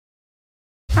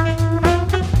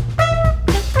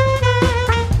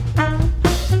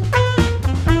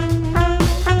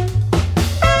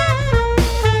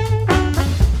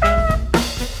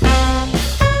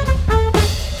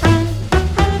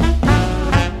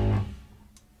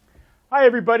Hi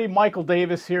everybody, Michael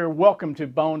Davis here. Welcome to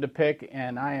Bone to Pick,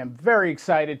 and I am very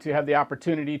excited to have the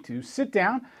opportunity to sit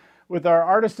down with our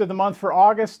Artist of the Month for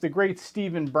August, the great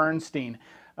Stephen Bernstein.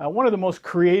 One of the most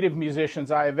creative musicians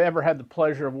I have ever had the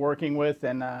pleasure of working with,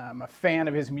 and I'm a fan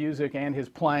of his music and his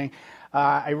playing.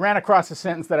 I ran across a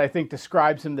sentence that I think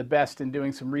describes him the best in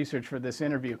doing some research for this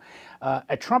interview.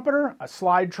 A trumpeter, a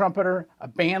slide trumpeter, a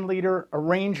band leader,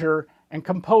 arranger, and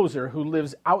composer who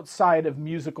lives outside of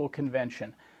musical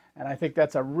convention. And I think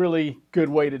that's a really good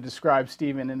way to describe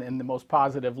Stephen in the most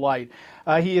positive light.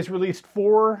 He has released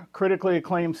 4 critically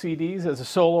acclaimed CDs as a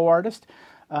solo artist.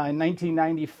 In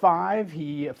 1995,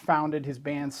 he founded his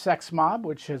band Sex Mob,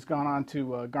 which has gone on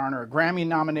to garner a Grammy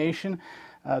nomination.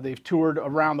 They've toured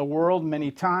around the world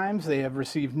many times. They have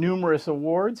received numerous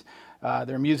awards.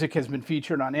 Their music has been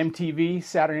featured on MTV,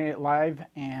 Saturday Night Live,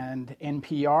 and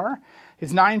NPR.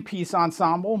 His 9-piece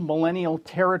ensemble, Millennial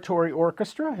Territory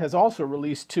Orchestra, has also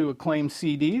released 2 acclaimed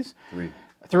CDs.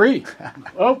 3.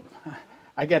 Oh,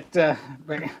 I get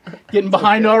getting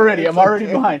behind already. I'm already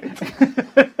behind.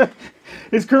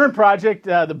 His current project,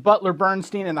 the Butler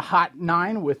Bernstein and the Hot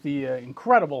 9, with the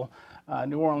incredible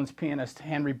New Orleans pianist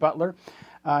Henry Butler.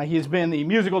 He has been the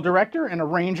musical director and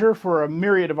arranger for a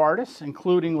myriad of artists,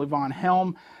 including Levon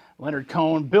Helm, Leonard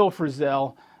Cohen, Bill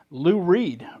Frisell, Lou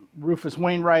Reed, Rufus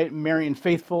Wainwright, Marian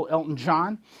Faithfull, Elton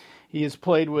John. He has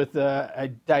played with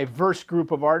a diverse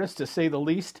group of artists, to say the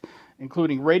least,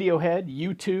 including Radiohead,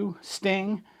 U2,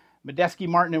 Sting, Medeski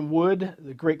Martin and Wood,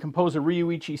 the great composer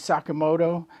Ryuichi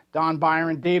Sakamoto, Don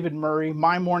Byron, David Murray,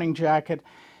 My Morning Jacket.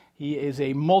 He is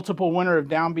a multiple winner of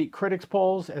Downbeat Critics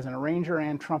polls as an arranger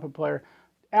and trumpet player.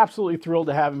 Absolutely thrilled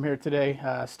to have him here today.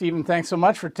 Stephen, thanks so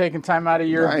much for taking time out of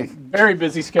your very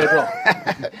busy schedule.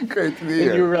 Great to be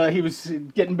here. He was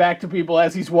getting back to people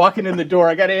as he's walking in the door.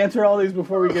 I got to answer all these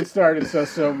before we get started,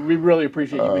 so we really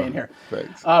appreciate you being here.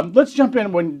 Thanks. Let's jump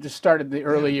in when you just started the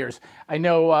early years. I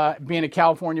know, being a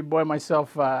California boy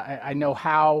myself, I know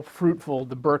how fruitful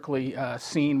the Berklee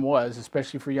scene was,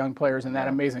 especially for young players in that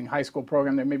amazing high school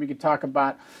program there. Maybe you could talk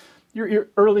about your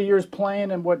early years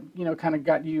playing and what kind of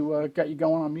got you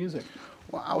going on music.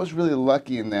 Well, I was really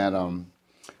lucky in that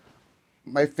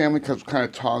my family was kind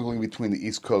of toggling between the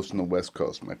East Coast and the West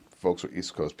Coast. My folks were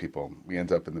East Coast people. We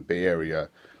ended up in the Bay Area,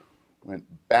 went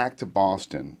back to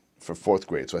Boston for 4th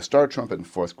grade. So I started trumpet in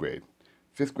 4th grade.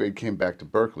 5th grade came back to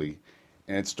Berklee,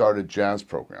 and it started a jazz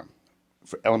program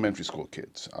for elementary school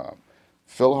kids.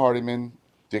 Phil Hardiman,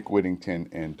 Dick Whittington,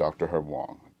 and Dr. Herb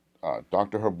Wong.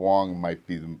 Dr. Herb Wong might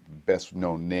be the best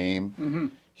known name. Mm-hmm.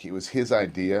 It was his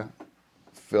idea.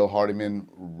 Phil Hardiman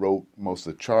wrote most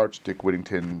of the charts. Dick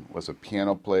Whittington was a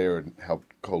piano player and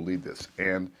helped co-lead this.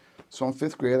 And so in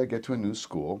 5th grade, I get to a new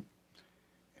school,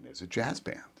 and there's a jazz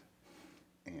band.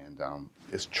 And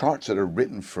there's charts that are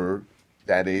written for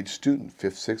that age student,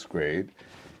 5th, 6th grade.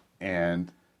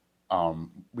 And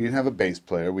we didn't have a bass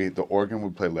player. The organ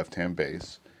would play left-hand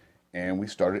bass. And we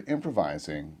started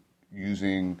improvising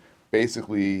using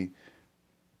basically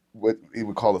what he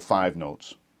would call the 5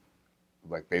 notes,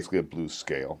 like basically a blues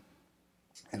scale,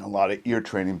 and a lot of ear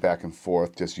training back and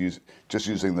forth, just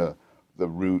using the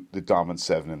root, the dominant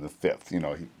 7 and the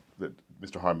 5th.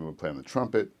 Mr. Hardiman would play on the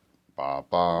trumpet, ba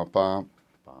ba ba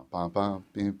ba ba ba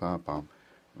ba ba ba.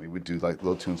 We would do like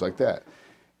little tunes like that,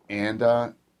 and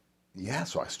so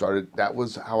that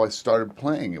was how I started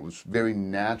playing. It was very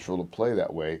natural to play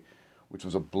that way, which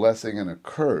was a blessing and a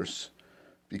curse,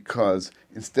 because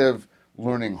instead of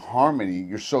learning harmony,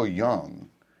 you're so young.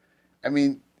 I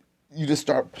mean, you just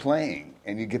start playing,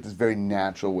 and you get this very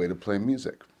natural way to play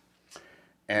music.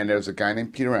 And there was a guy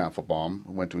named Peter Applebaum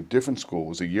who went to a different school,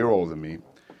 was a year older than me.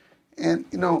 And,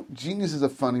 genius is a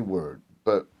funny word,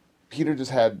 but Peter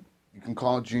just had, you can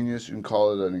call it genius, you can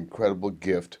call it an incredible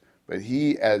gift, but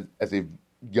he, as a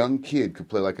young kid, could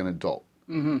play like an adult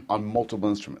on multiple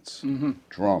instruments,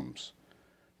 drums,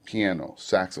 piano,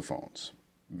 saxophones,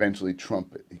 eventually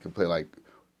trumpet. He could play like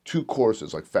 2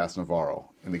 choruses like Fats Navarro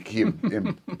in the key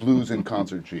in blues in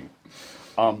concert G.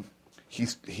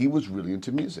 He was really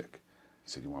into music. He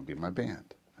said, "You want to be in my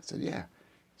band?" I said, "Yeah."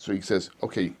 So he says,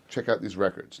 "Okay, check out these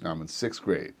records." Now I'm in 6th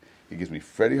grade. He gives me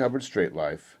Freddie Hubbard, Straight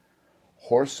Life,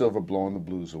 Horace Silver, Blowing the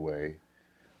Blues Away,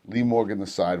 Lee Morgan, The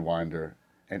Sidewinder,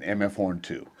 and MF Horn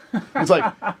 2. It's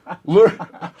like, learn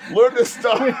this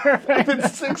stuff in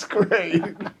 6th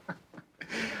grade.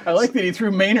 I like that he threw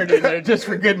Maynard in there just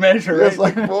for good measure. Right? It's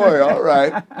like, boy, all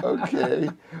right, okay.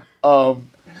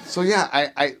 So yeah,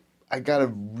 I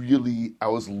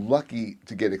was lucky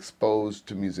to get exposed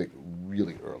to music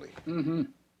really early. Mm-hmm.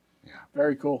 Yeah.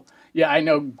 Very cool. Yeah, I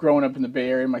know growing up in the Bay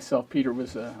Area myself, Peter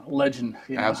was a legend.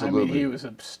 You know? Absolutely. I mean, he was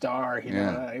a star. You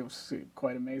Yeah. know, it was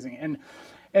quite amazing.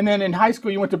 And then in high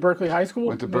school, you went to Berkeley High School?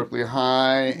 Went to Berkeley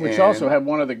High. Which also had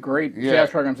one of the great jazz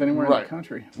programs anywhere in the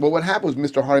country. Well, what happened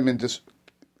was Mr. Hardiman just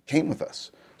came with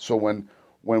us. So when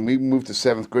we moved to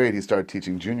 7th grade, he started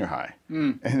teaching junior high.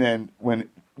 And then when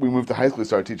we moved to high school, he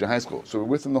started teaching high school. So we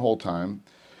were with him the whole time.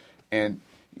 And,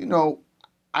 you know,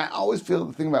 I always feel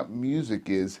the thing about music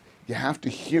is you have to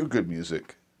hear good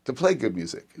music to play good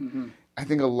music. I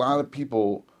think a lot of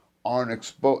people aren't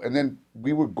exposed. And then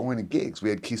we were going to gigs. We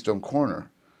had Keystone Corner.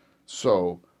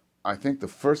 So I think the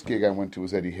first gig I went to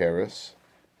was Eddie Harris.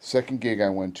 Second gig I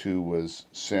went to was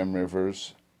Sam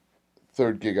Rivers.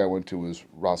 Third gig I went to was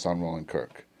Rahsaan Roland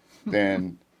Kirk.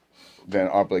 Then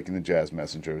Art Blakey and the Jazz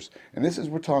Messengers. And this is,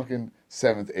 we're talking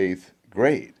 7th, 8th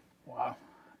grade. Wow.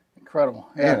 Incredible.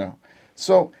 Yeah. You know?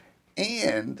 So,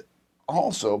 and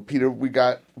also, Peter, we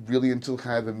got really into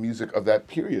kind of the music of that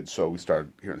period. So we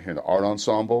started hearing the Art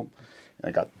Ensemble. And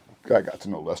I got to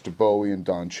know Lester Bowie and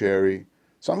Don Cherry.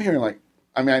 So I'm hearing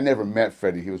I never met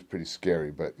Freddie. He was pretty scary.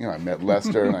 But, you know, I met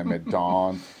Lester and I met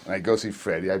Don. And I'd go see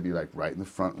Freddie. I'd be right in the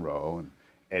front row. And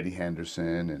Eddie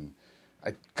Henderson. And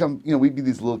I'd come, you know, we'd be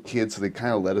these little kids. So they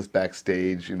kind of let us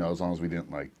backstage, you know, as long as we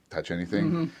didn't, touch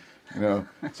anything. You know?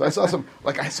 So I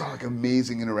saw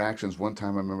amazing interactions. One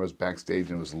time I remember I was backstage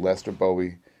and it was Lester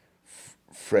Bowie,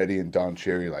 Freddie, and Don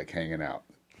Cherry, hanging out.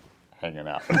 You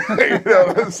know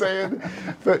what I'm saying?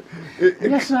 But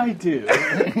yes, I do.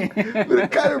 but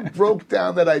it kind of broke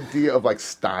down that idea of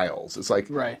styles. It's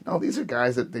no, these are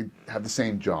guys that they have the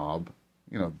same job,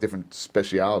 you know, different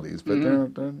specialities, but they're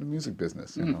in the music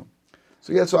business, you know.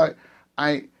 So yeah, so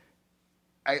I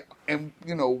and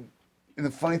you know, and the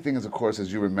funny thing is, of course,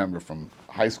 as you remember from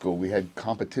high school, we had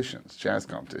competitions, jazz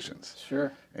competitions.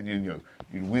 Sure. And you'd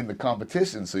win the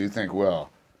competition, so you think, well,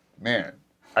 man,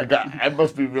 I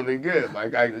must be really good. I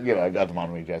got the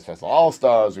Monterey Jazz Festival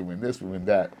All-Stars, we win this, we win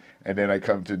that. And then I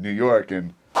come to New York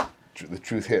and the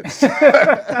truth hits.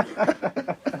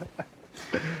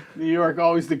 New York,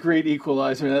 always the great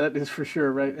equalizer, that is for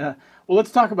sure, right? Well,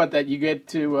 let's talk about that. You get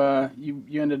to,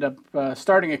 you ended up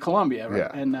starting at Columbia,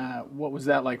 right? Yeah. And what was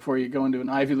that like for you, going to an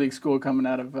Ivy League school coming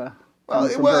out of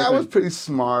I was pretty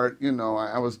smart. You know,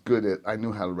 I was good I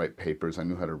knew how to write papers. I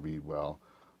knew how to read well.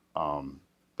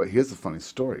 But here's the funny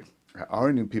story. I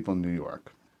already knew people in New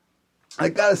York. I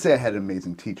got to say I had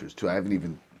amazing teachers, too. I haven't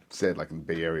even said, in the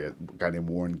Bay Area, a guy named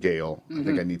Warren Gale. I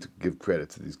think I need to give credit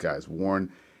to these guys.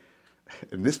 Warren,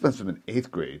 and this must have been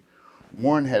 8th grade.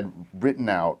 Warren had written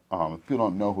out, if people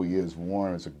don't know who he is,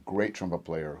 Warren is a great trumpet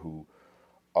player who,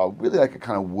 really like a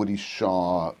kind of Woody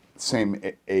Shaw, same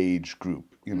age group,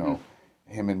 you know.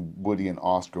 Him and Woody and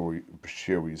Oscar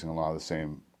Bashir were using a lot of the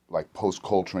same,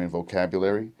 post-Coltrane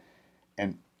vocabulary.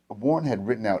 And Warren had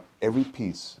written out every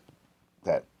piece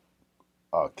that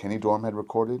Kenny Dorham had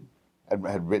recorded,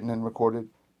 had written and recorded,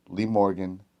 Lee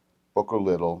Morgan, Booker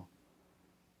Little,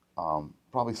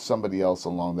 probably somebody else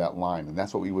along that line, and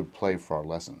that's what we would play for our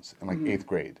lessons in 8th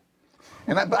grade.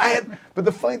 And but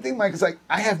the funny thing, Mike, is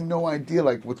I have no idea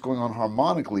what's going on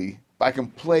harmonically, but I can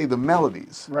play the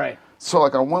melodies. Right. So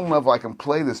on one level I can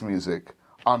play this music,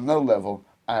 on another level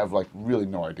I have really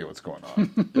no idea what's going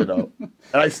on, you know, and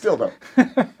I still don't.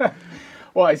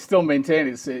 Well, I still maintain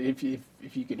it's if you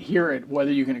can hear it,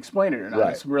 whether you can explain it or not,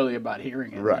 Right. It's really about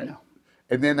hearing it. Right. You know?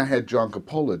 And then I had John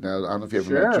Coppola. Now, I don't know if you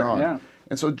ever met John. Yeah.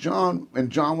 And so John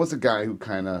was a guy who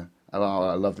kind of, I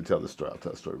love to tell this story. I'll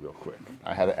tell the story real quick.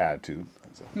 I had an attitude.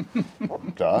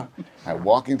 Duh. I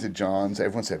walk into John's.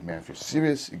 Everyone said, man, if you're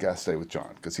serious, you got to stay with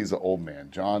John because he's an old man.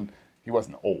 John, he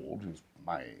wasn't old. He was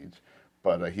my age.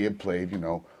 But he had played,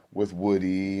 with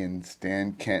Woody and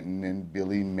Stan Kenton and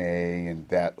Billy May and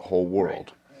that whole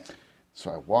world. Right.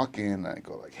 So I walk in and I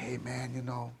go hey, man,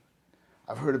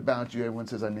 I've heard about you. Everyone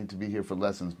says I need to be here for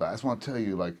lessons, but I just want to tell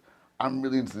you, I'm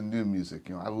really into the new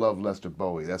music. I love Lester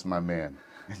Bowie. That's my man.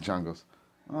 And John goes,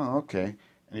 oh, okay.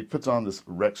 And he puts on this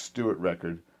Rex Stewart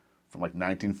record from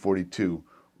 1942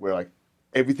 where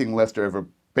everything Lester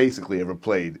basically ever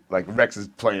played, Rex is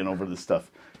playing over this stuff.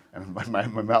 And my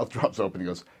mouth drops open.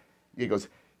 He goes,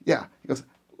 yeah. He goes,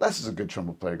 Les is a good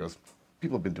trumpet player. He goes,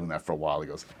 people have been doing that for a while. He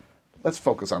goes, let's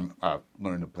focus on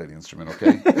learning to play the instrument,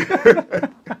 okay?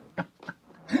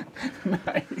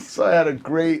 Nice. So I had a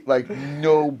great,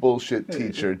 no bullshit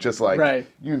teacher, just right.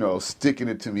 Sticking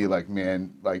it to me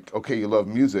man, okay, you love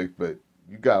music, but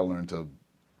you got to learn to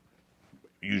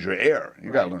use your air.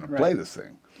 You got to learn to play this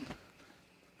thing.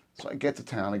 So I get to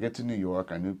town. I get to New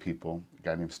York. I knew people. A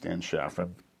guy named Stan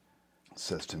Shaffrin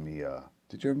says to me,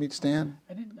 did you ever meet Stan?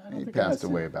 I didn't. He passed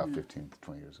away about 15 to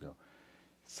 20 years ago.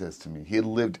 He says to me, he had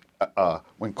lived,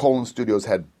 when Colin Studios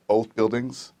had both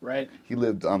buildings, Right. he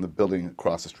lived on the building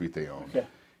across the street they owned. Okay.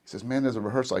 He says, man, there's a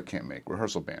rehearsal I can't make,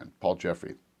 rehearsal band, Paul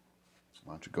Jeffrey.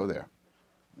 Why don't you go there?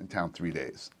 In town 3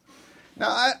 days.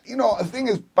 Now, the thing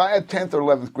is, by 10th or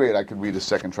 11th grade, I could read a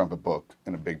second trumpet book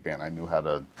in a big band. I knew how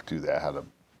to do that, how to,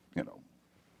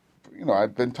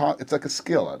 I'd been taught, it's like a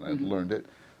skill, and I'd learned it.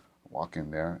 Walk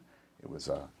in there, it was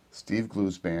Steve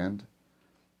Glue's band,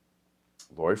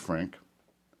 Laurie Frank,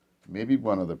 maybe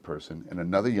one other person, and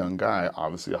another young guy,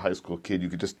 obviously a high school kid. You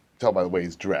could just tell by the way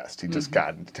he's dressed. He just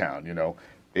got into town,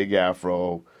 big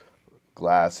afro,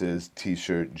 glasses,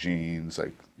 T-shirt, jeans,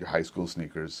 like your high school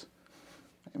sneakers.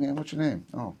 Hey, man, what's your name?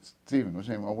 Oh, Steven. What's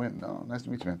your name? Oh, Winton. Oh, nice to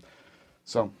meet you, man.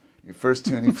 So your first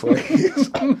tune he plays,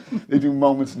 they do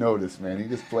Moment's Notice, man. He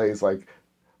just plays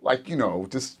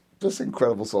just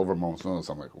incredible silver Moment's Notice.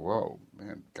 I'm like, whoa,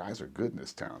 man, guys are good in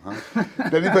this town, huh?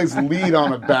 Then he plays lead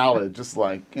on a ballad, just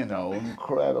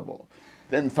incredible.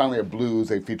 Then finally a blues,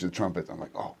 they feature the trumpet. I'm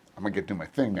like, oh, I'm going to get to do my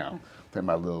thing now. Play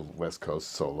my little West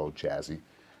Coast solo, jazzy,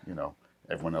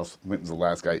 Everyone else, Winton's the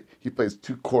last guy. He plays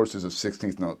 2 courses of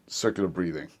 16th note circular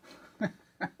breathing.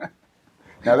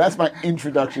 Now that's my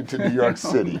introduction to New York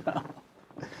City. Oh,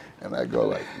 no. And I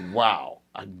go wow,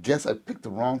 I guess I picked the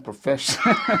wrong profession.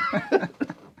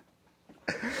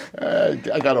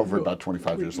 I got over it about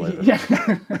 25 years later. Yeah.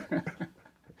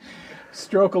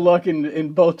 Stroke of luck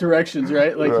in both directions,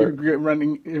 right? Like right. You're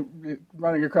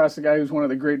running across the guy who's one of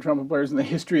the great trumpet players in the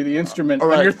history of the instrument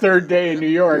on your third day in New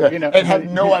York. Yeah. And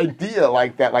have no idea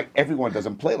that. Like everyone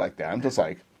doesn't play like that. I'm just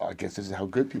like, oh, I guess this is how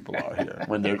good people are here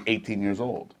when they're 18 years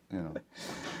old.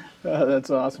 That's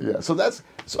awesome. Yeah.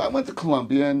 So I went to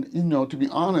Columbia, and to be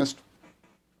honest,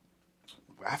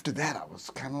 after that I was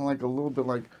kind of a little bit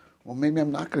well, maybe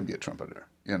I'm not going to be a trumpeter.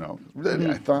 Really,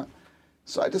 I thought.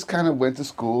 So I just kind of went to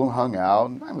school and hung out,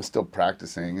 and I was still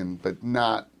practicing, but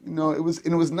not, it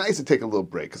was nice to take a little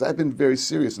break, because I'd been very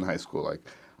serious in high school.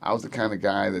 I was the kind of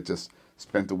guy that just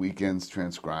spent the weekends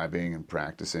transcribing and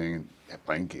practicing and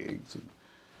playing gigs.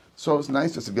 So it was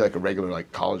nice just to be a regular,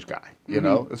 college guy, It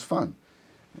was fun.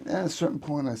 And at a certain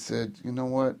point I said, you know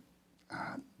what,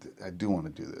 I do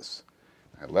want to do this.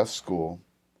 I left school,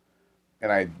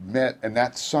 and I met, and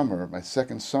that summer, my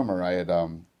second summer, I had,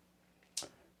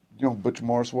 who Butch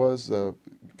Morris was?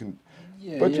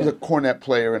 Butch was a cornet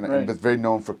player and was very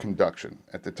known for conduction.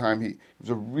 At the time, he was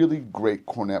a really great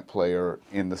cornet player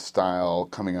in the style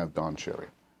coming out of Don Cherry.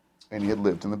 And he had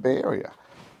lived in the Bay Area.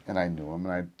 And I knew him,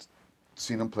 and I'd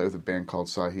seen him play with a band called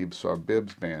Sahib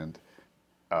Sarbib's band,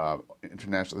 international,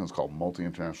 I think it was called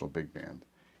Multi-International Big Band.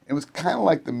 It was kind of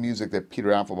like the music that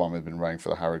Peter Applebaum had been writing for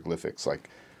the Hieroglyphics, like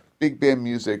big band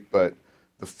music, but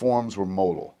the forms were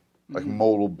modal,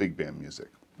 modal big band music.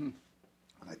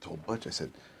 And I told Butch, I said,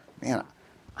 man,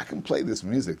 I can play this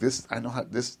music. I know how.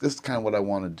 This is kind of what I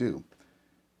want to do.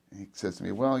 And he says to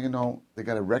me, well, they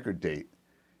got a record date,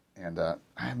 and I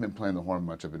haven't been playing the horn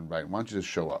much. I've been writing. Why don't you just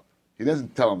show up? He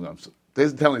doesn't tell him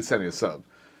he's sending a sub.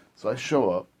 So I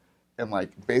show up, and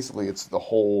basically it's the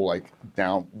whole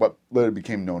what later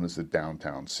became known as the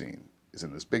downtown scene is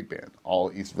in this big band.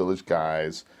 All East Village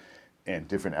guys and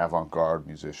different avant-garde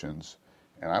musicians.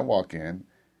 And I walk in.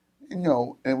 And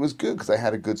it was good because I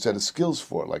had a good set of skills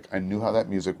for it. I knew how that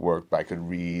music worked. I could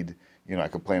read. I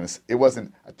could play it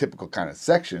wasn't a typical kind of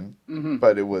section,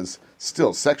 but it was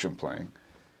still section playing.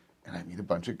 And I meet a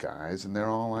bunch of guys, and they're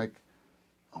all like,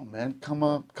 "Oh man, come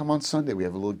on Sunday. We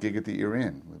have a little gig at the Ear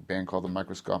Inn, a band called the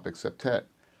Microscopic Septet."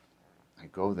 I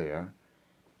go there.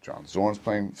 John Zorn's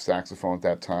playing saxophone at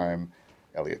that time.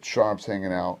 Elliot Sharp's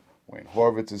hanging out. Wayne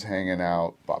Horvitz is hanging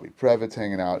out. Bobby Previtt's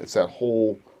hanging out. It's that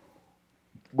whole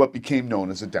what became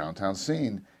known as the downtown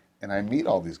scene, and I meet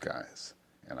all these guys,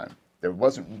 and there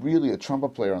wasn't really a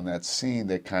trumpet player on that scene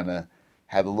that kind of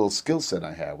had the little skill set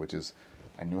I had, which is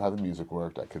I knew how the music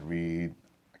worked, I could read,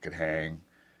 I could hang,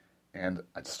 and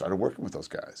I just started working with those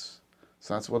guys.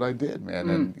 So that's what I did, man,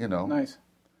 and Nice.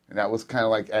 And that was kind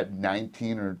of at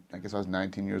 19, or I guess I was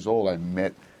 19 years old, I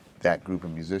met that group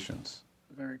of musicians.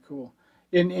 Very cool.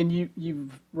 And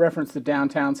you've referenced the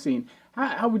downtown scene.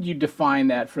 How would you define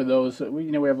that for those? We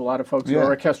have a lot of folks who are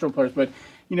orchestral players, but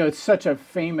it's such a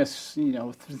famous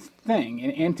thing,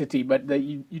 an entity. But that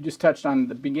you just touched on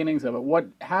the beginnings of it.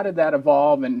 How did that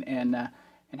evolve, and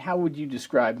how would you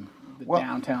describe the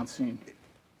downtown scene?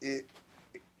 It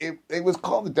was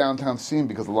called the downtown scene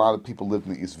because a lot of people lived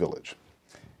in the East Village.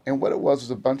 And what it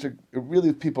was a bunch of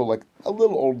really people a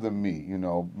little older than me,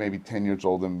 maybe 10 years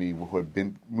older than me, who had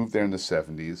moved there in the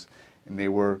 70s, and they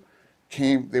were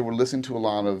listening to a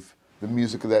lot of the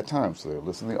music of that time. So they were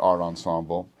listening to the Art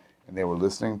Ensemble, and they were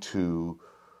listening to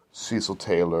Cecil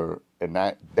Taylor and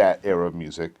that era of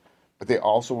music, but they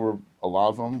also were, a lot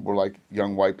of them were like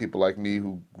young white people like me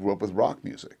who grew up with rock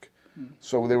music.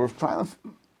 So they were trying to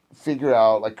figure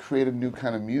out, like, create a new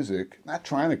kind of music, not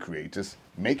trying to create, just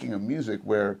making a music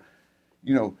where,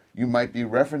 you might be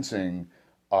referencing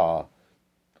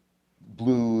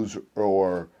blues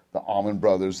or the Allman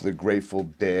Brothers, the Grateful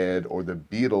Dead, or the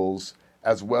Beatles,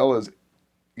 as well as,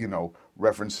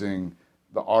 referencing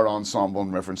the Art Ensemble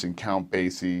and referencing Count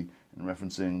Basie and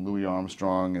referencing Louis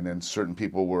Armstrong, and then certain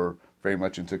people were very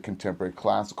much into contemporary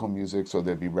classical music, so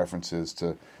there'd be references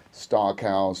to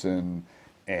Stockhausen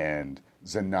and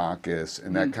Xenakis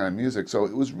and that kind of music. So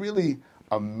it was really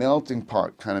a melting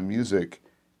pot kind of music,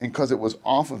 and because it was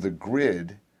off of the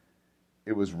grid,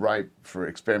 it was ripe for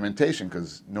experimentation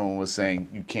because no one was saying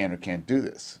you can or can't do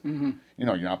this.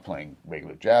 You're not playing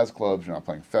regular jazz clubs, you're not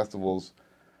playing festivals.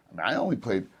 I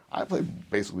mean, I played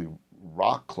basically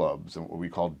rock clubs and what we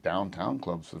called downtown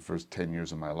clubs for the first 10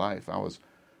 years of my life. I was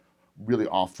really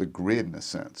off the grid in a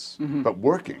sense, but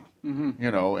working,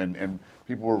 and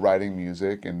people were writing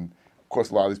music, and of course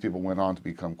a lot of these people went on to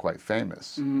become quite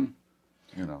famous.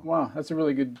 Wow, that's a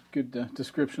really good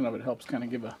description of it. It helps kind of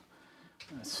give a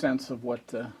sense of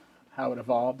how it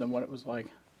evolved and what it was like.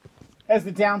 As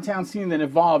the downtown scene then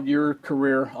evolved, your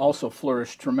career also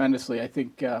flourished tremendously. I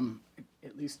think,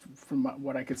 at least from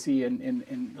what I could see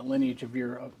in the lineage of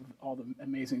all the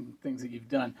amazing things that you've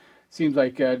done, seems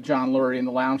like John Lurie and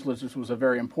the Lounge Lizards was a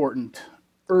very important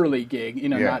early gig.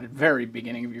 Not at the very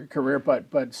beginning of your career,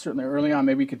 but certainly early on.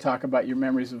 Maybe you could talk about your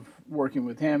memories of working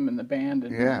with him and the band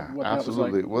and what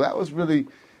absolutely. that was like. Well,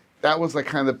 that was like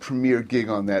kind of the premier gig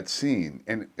on that scene.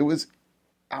 And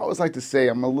I always like to say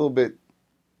I'm a little bit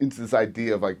into this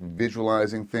idea of like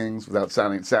visualizing things without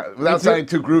sounding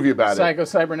too groovy about it.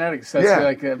 Psycho-cybernetics. That's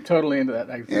like I'm totally into that.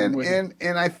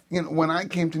 And I when I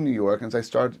came to New York and as I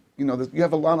started, you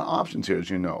have a lot of options here, as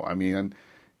you know. I mean,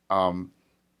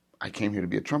 I came here to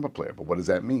be a trumpet player, but what does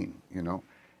that mean?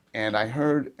 And I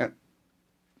heard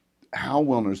Hal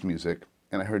Willner's music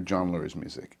and I heard John Lurie's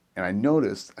music. And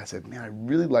I said, man, I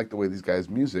really like the way these guys'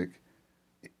 music,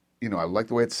 I like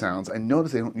the way it sounds. I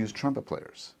noticed they don't use trumpet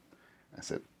players. I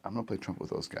said, I'm going to play trumpet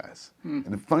with those guys. And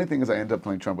the funny thing is I ended up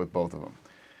playing trumpet with both of them.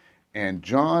 And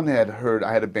John had heard,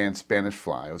 I had a band, Spanish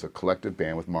Fly. It was a collective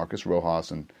band with Marcus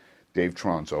Rojas and Dave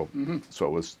Tronzo. So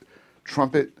it was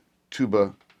trumpet,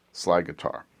 tuba, slide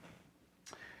guitar.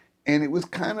 And it was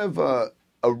kind of a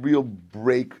real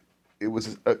break. It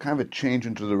was a kind of a change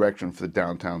into direction for the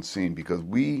downtown scene because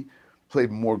we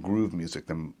played more groove music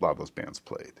than a lot of those bands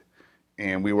played.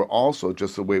 And we were also,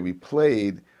 just the way we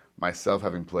played, myself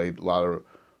having played a lot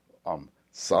of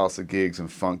salsa gigs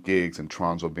and funk gigs, and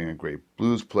Tronzo being a great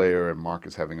blues player, and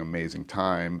Marcus having an amazing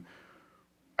time.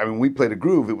 I mean, we played a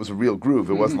groove. It was a real groove.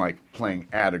 It wasn't like playing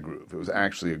at a groove. It was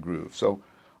actually a groove. So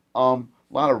a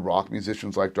lot of rock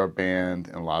musicians liked our band,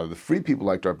 and a lot of the free people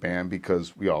liked our band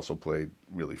because we also played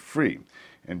really free.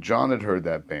 And John had heard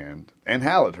that band, and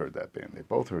Hal had heard that band. They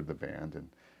both heard the band, and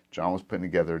John was putting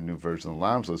together a new version of the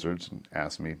Lounge Lizards and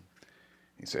asked me,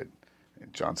 he said,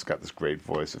 and John's got this great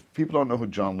voice. If people don't know who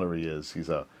John Lurie is, he's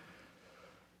a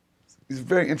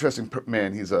very interesting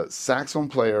man. He's a saxophone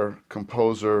player,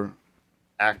 composer,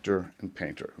 actor, and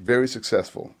painter. Very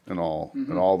successful in all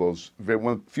those.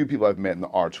 One of the few people I've met in the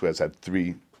arts who has had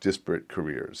 3 disparate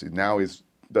careers. Now he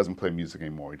doesn't play music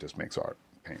anymore. He just makes art,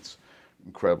 paints.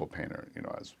 Incredible painter,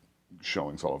 has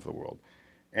showings all over the world.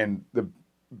 And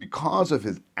because of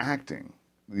his acting,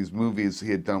 these movies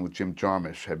he had done with Jim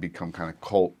Jarmusch had become kind of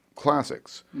cult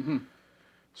classics.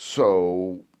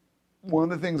 So one of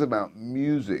the things about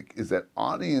music is that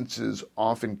audiences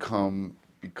often come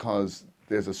because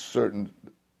there's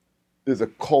a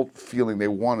cult feeling. They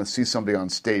want to see somebody on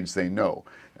stage they know.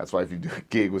 That's why if you do a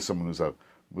gig with someone who's a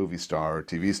movie star or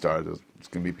TV star, there's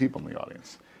going to be people in the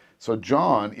audience. So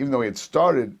John, even though he had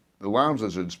started the Lounge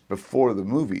Lizards before the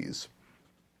movies,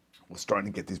 was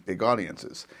starting to get these big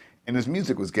audiences. And his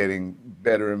music was getting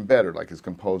better and better. Like his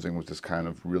composing was just kind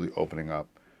of really opening up.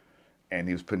 And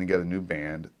he was putting together a new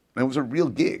band. And it was a real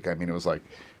gig. I mean, it was like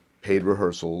paid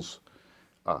rehearsals.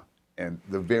 And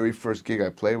the very first gig I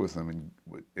played with him,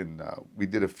 we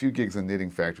did a few gigs in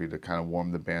Knitting Factory to kind of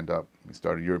warm the band up. We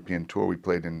started a European tour. We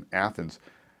played in Athens.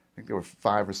 I think there were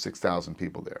 5,000 or 6,000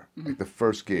 people there, like the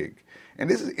first gig. And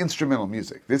this is instrumental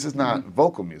music. This is not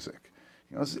vocal music.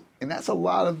 And that's a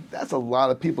lot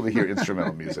of people to hear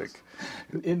instrumental music.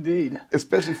 Indeed.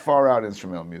 Especially far out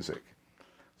instrumental music.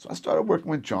 So I started working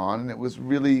with John, and it was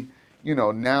really,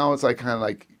 now it's like kind of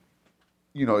like,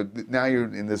 now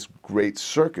you're in this great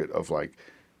circuit of like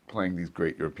playing these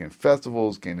great European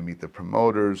festivals, getting to meet the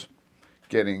promoters,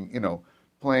 getting,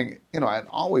 playing, I'd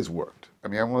always worked. I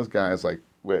mean, I'm one of those guys, like,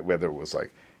 whether it was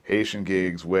like Haitian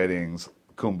gigs, weddings,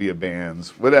 cumbia bands,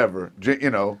 whatever,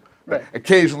 Right.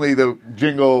 Occasionally the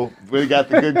jingle, we got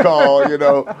the good call,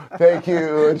 thank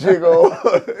you, a jingle,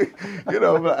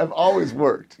 but I've always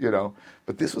worked,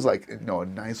 But this was like, a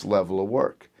nice level of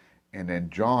work. And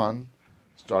then John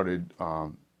started,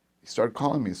 he started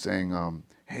calling me saying,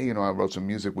 hey, I wrote some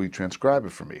music, will you transcribe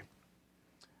it for me?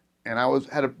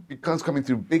 And because coming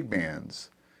through big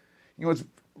bands,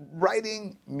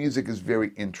 writing music is very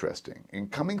interesting.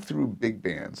 And coming through big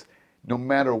bands, no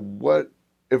matter what,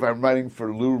 if I'm writing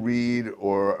for Lou Reed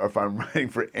or if I'm writing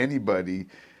for anybody,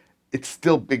 it's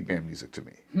still big band music to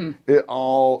me.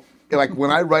 Like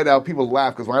when I write out, people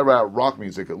laugh because when I write out rock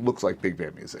music, it looks like big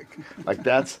band music. Like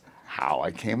that's how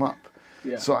I came up.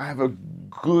 Yeah. So I have a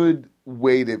good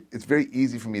way it's very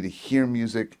easy for me to hear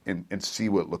music and see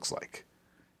what it looks like.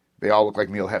 They all look like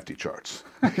Neil Hefti charts.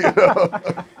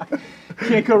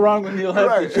 Can't go wrong with Neil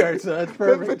Hefti charts, so that's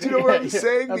perfect. But you know what I'm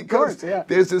saying? Of course,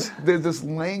 there's this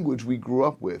language we grew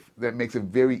up with that makes it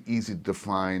very easy to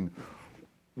define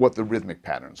what the rhythmic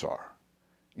patterns are.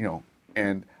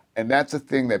 And that's a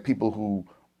thing that people who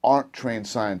aren't trained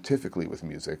scientifically with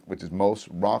music, which is most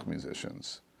rock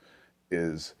musicians,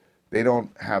 is they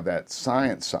don't have that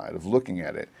science side of looking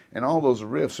at it. And all those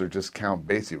riffs are just Count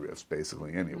Basie riffs,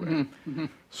 basically, anyway. Mm-hmm.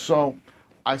 So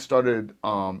I started,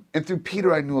 and through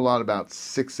Peter, I knew a lot about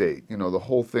 6/8. The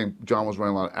whole thing. John was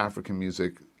writing a lot of African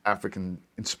music,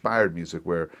 African-inspired music,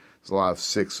 where there's a lot of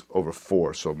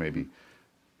 6/4. So maybe,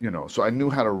 so I knew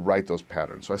how to write those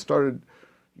patterns. So I started,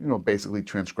 basically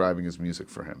transcribing his music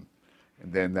for him.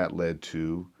 And then that led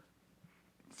to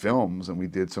films, and we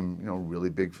did some, really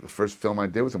big. The first film I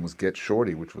did with him was Get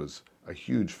Shorty, which was a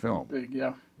huge film. Big,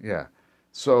 yeah. Yeah.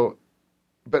 So,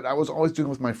 but I was always doing it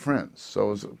with my friends,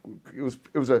 so it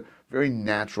was a very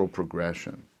natural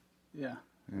progression. Yeah,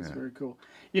 that's very cool.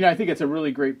 I think it's a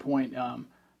really great point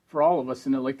for all of us to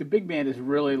know. Like the big band is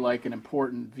really like an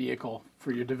important vehicle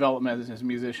for your development as a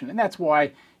musician, and that's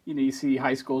why you see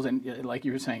high schools and, like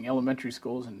you were saying, elementary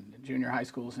schools and junior high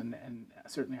schools and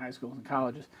certainly high schools and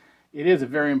colleges. It is a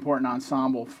very important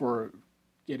ensemble for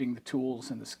getting the tools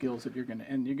and the skills that you're going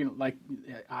to, like,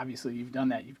 obviously you've done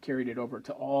that. You've carried it over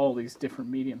to all these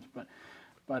different mediums, but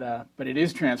it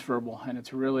is transferable and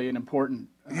it's really an important.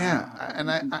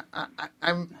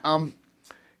 I'm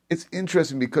it's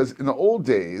interesting because in the old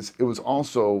days, it was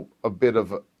also a bit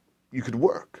of you could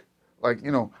work. Like,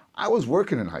 I was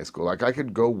working in high school. Like I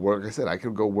could go work, I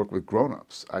could go work with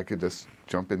grown-ups. I could just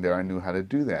jump in there. I knew how to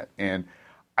do that. And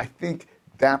I think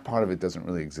that part of it doesn't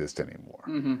really exist anymore.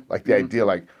 Mm-hmm. Like the idea,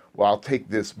 like, well, I'll take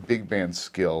this big band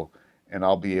skill and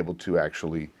I'll be able to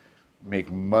actually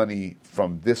make money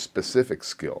from this specific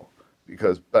skill.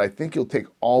 But I think you'll take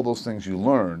all those things you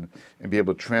learn and be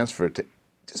able to transfer it to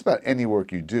just about any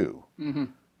work you do. Mm-hmm.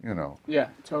 Yeah,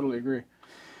 totally agree.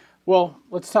 Well,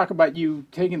 let's talk about you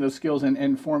taking those skills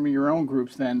and forming your own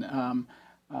groups then.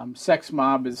 Sex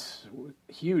Mob is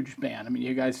a huge band. I mean,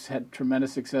 you guys had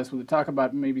tremendous success with it. Talk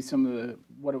about maybe some of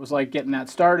what it was like getting that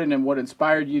started and what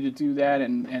inspired you to do that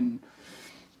and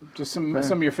just some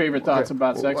of your favorite thoughts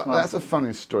about Sex Mob. That's a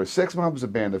funny story. Sex Mob is a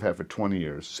band I've had for 20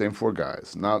 years, same four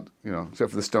guys, not,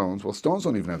 except for the Stones. Well, Stones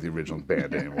don't even have the original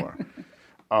band anymore.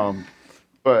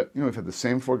 But, we've had the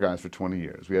same four guys for 20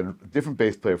 years. We had a different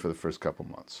bass player for the first couple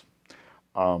months.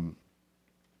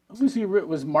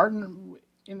 Was Martin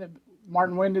in the...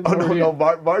 Martin Wayne? No,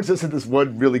 Martin's just in this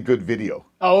one really good video.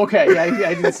 Oh, okay. Yeah,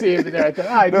 I didn't see him there. I thought,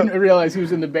 I didn't realize he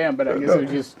was in the band, but I guess it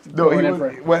was just...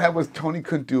 What happened was Tony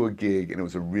couldn't do a gig, and it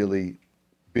was a really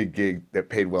big gig that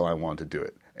paid well. I wanted to do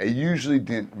it. I usually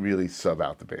didn't really sub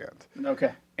out the band.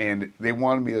 Okay. And they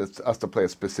wanted us to play a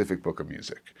specific book of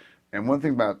music. And one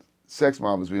thing about Sex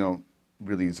Mob is we don't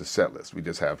really use a set list. We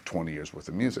just have 20 years worth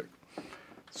of music.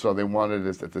 So they wanted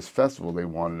us, at this festival, they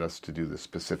wanted us to do this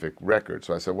specific record.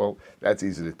 So I said, well, that's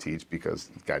easy to teach because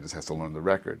the guy just has to learn the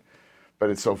record. But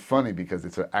it's so funny because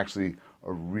it's actually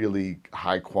a really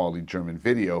high-quality German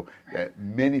video that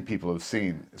many people have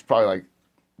seen. It's probably like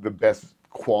the best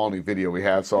quality video we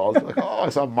have. So I was like, I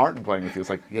saw Martin playing with you. It's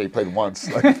like, yeah, he played once.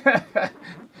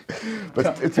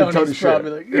 But it's a Tony Scherr.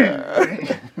 Like,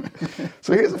 yeah.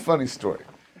 So here's a funny story.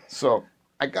 So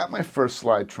I got my first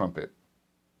slide trumpet.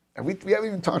 And we haven't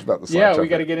even talked about the slide trumpet. Yeah, we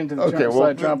got to get into the But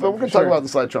slide trumpet. we're going to talk about the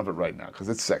slide trumpet right now because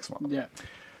it's Sex Mob. Yeah.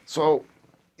 So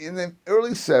in the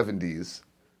early 70s,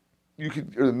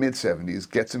 or the mid 70s,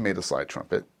 Getzen made a slide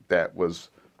trumpet that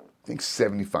was, I think,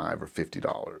 $75 or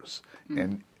 $50.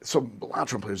 And so a lot of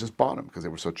trumpet players just bought them because they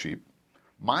were so cheap.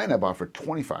 Mine I bought for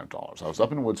 $25. I was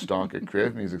up in Woodstock at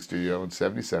Creative Music Studio in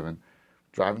 '77,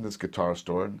 driving to this guitar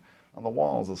store, and on the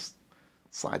wall is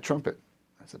a slide trumpet.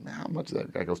 I said, man, how much is that?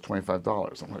 The guy goes,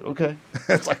 $25. I'm like, okay.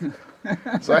 It's like,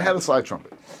 so I had a slide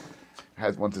trumpet. I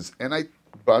had one, and I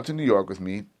brought it to New York with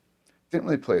me. Didn't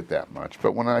really play it that much,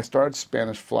 but when I started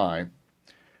Spanish Fly,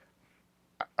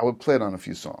 I would play it on a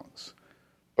few songs.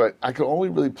 But I could only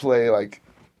really play, like,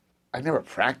 I never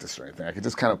practiced or anything. I could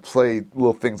just kind of play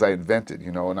little things I invented,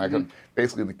 you know, and I could,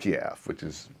 basically in the key F, which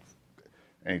is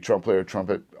any trumpet player,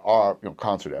 trumpet, or, you know,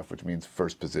 concert F, which means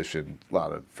first position, a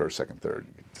lot of first, second, third.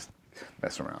 You can just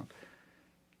mess around.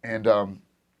 And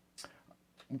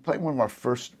we played one of our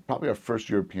first, probably our first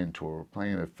European tour. We're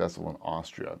playing at a festival in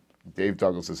Austria. Dave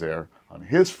Douglas is there on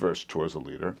his first tour as a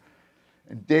leader.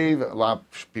 And Dave, a lot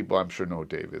of people I'm sure know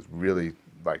Dave, is really,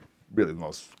 like, really the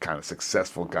most kind of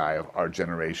successful guy of our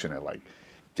generation at, like,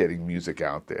 getting music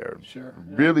out there. Sure.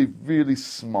 Yeah. Really, really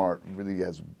smart, really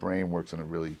has brain works in a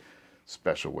really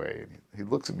special way. And he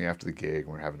looks at me after the gig, and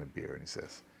we're having a beer, and he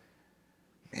says,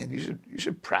 man, you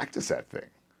should practice that thing.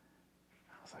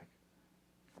 I was like,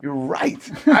 you're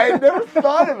right. I had never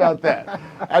thought about that.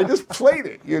 I just played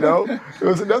it, you know? It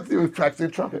was enough to do with practicing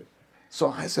the trumpet. So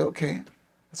I said, okay,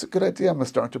 that's a good idea. I'm going to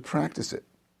start to practice it.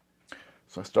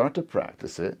 So I started to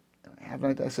practice it, and I had an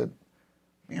idea. I said,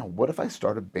 man, what if I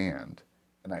start a band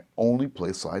and I only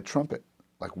play slide trumpet?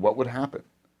 Like, what would happen?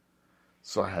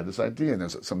 So I had this idea, and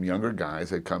there's some younger guys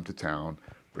that had come to town,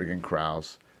 Brigham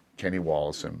Krause, Kenny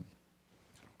Wollesen.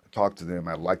 I talked to them.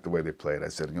 I liked the way they played. I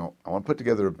said, you know, I want to put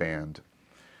together a band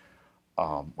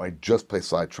where I just play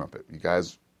slide trumpet. You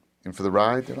guys in for the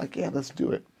ride? They're like, yeah, let's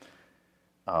do it.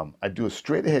 I'd do a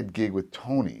straight-ahead gig with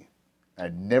Tony.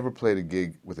 I'd never played a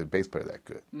gig with a bass player that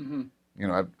good. Mm-hmm. You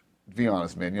know, to be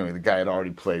honest, man, you know, the guy had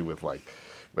already played with, like,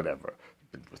 whatever,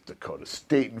 with Dakota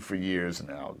Staten for years, and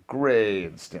Al Gray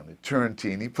and Stanley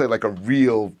Turrentine. He played like a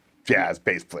real jazz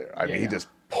bass player. I mean, he just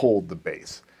pulled the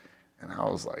bass. And I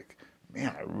was like,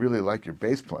 man, I really like your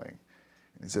bass playing.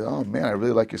 And he said, oh, man, I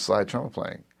really like your slide trumpet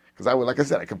playing. Because I would, like I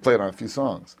said, I could play it on a few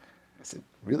songs. I said,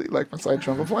 really like my slide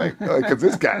trumpet playing? Because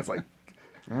this guy's like,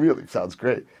 really sounds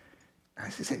great.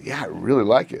 And he said, yeah, I really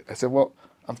like it. I said, well,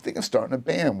 I'm thinking of starting a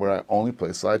band where I only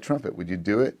play slide trumpet. Would you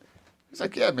do it? He's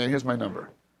like, yeah, man, here's my number.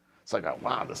 It's like, oh,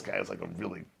 wow, this guy is like a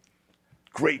really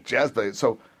great jazz player.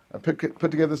 So I put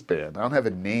together this band. I don't have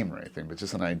a name or anything, but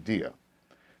just an idea.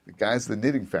 The guys at the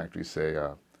Knitting Factory say,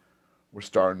 we're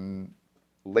starting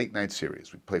late night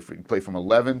series. We play from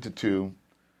 11 to 2,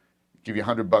 give you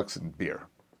 $100 in beer.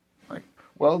 I'm like,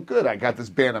 well, good. I got this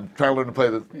band. I'm trying to learn to play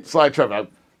the slide trumpet.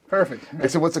 Perfect. They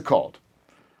said, what's it called?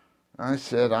 I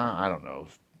said, I don't know.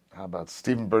 How about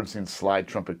Stephen Bernstein's Slide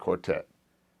Trumpet Quartet?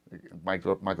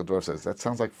 Michael Dorff says, that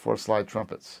sounds like 4 slide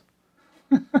trumpets.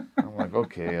 I'm like,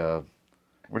 okay,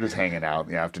 we're just hanging out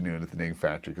in the afternoon at the Knitting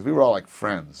Factory, because we were all like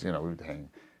friends, you know, we would hang.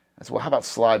 I said, well, how about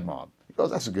Slide Mob? He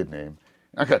goes, that's a good name.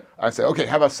 Okay. I said, okay,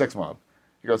 how about Sex Mob?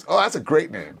 He goes, oh, that's a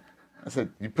great name. I said,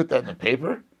 you put that in the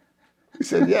paper? He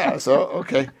said, yeah, so,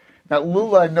 okay. Now,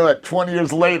 little I know that 20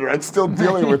 years later, I'm still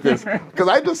dealing with this, because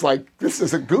I just like, this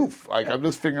is a goof. Like, I'm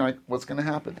just figuring, like, what's going to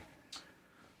happen?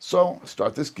 So, I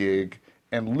start this gig,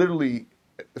 and literally,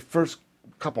 the first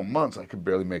couple months, I could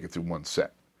barely make it through one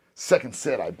set. Second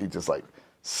set, I'd be just like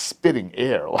spitting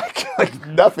air, like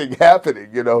nothing happening,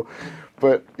 you know.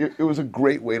 But it was a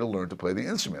great way to learn to play the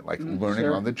instrument, like learning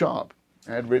on the job.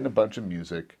 I had written a bunch of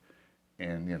music,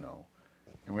 and, you know,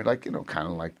 and we're like, you know, kind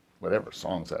of like whatever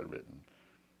songs I'd written.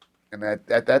 And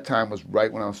at that time was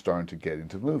right when I was starting to get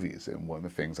into movies. And one of the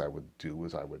things I would do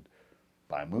was I would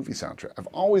buy a movie soundtrack. I've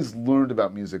always learned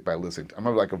about music by listening. I'm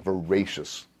like a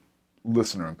voracious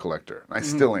listener and collector. And I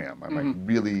still am. I'm like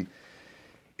really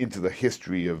into the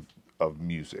history of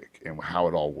music and how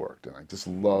it all worked. And I just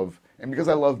love, and because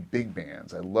I love big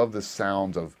bands, I love the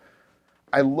sounds of,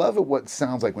 I love it what it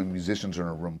sounds like when musicians are in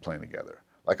a room playing together.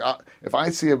 Like if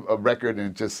I see a record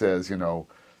and it just says, you know,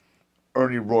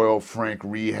 Ernie Royal, Frank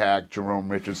Rehack, Jerome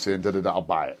Richardson, I'll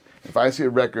buy it. If I see a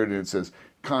record and it says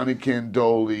Connie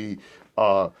Candoli,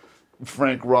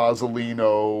 Frank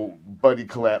Rosalino, Buddy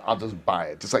Collette, I'll just buy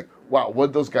it. Just like, wow,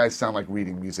 what those guys sound like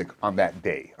reading music on that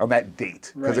day, on that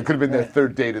date. Because it could have been their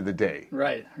third date of the day.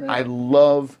 Right. I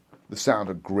love the sound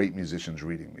of great musicians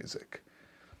reading music.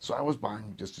 So I was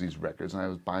buying just these records, and I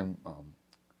was buying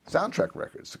soundtrack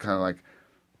records to kind of like,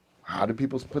 how do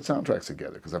people put soundtracks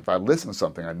together? Because if I listen to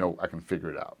something, I know I can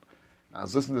figure it out. I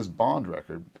was listening to this Bond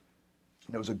record, and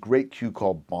there was a great cue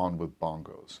called Bond with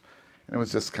Bongos. And it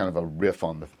was just kind of a riff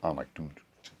on like, doom,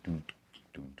 doom,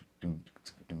 doom, doom,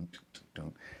 doom,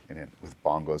 doom, and then with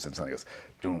bongos, and something goes,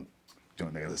 doom,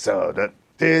 doom, so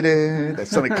that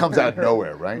suddenly comes out of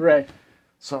nowhere, right? Right.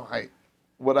 So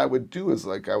what I would do is,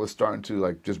 like, I was starting to,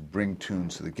 like, just bring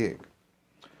tunes to the gig.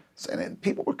 So, and then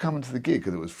people were coming to the gig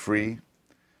because it was free.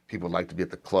 People liked to be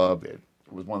at the club. It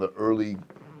was one of the early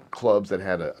clubs that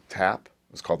had a tap.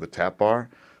 It was called the Tap Bar.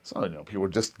 So, people were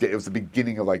just, it was the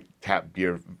beginning of like tap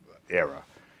beer era.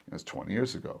 It was 20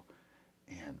 years ago.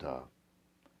 And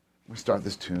we start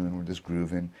this tune, we're just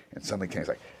grooving, and suddenly Kenny's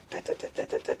like, and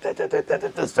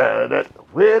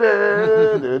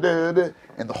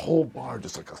the whole bar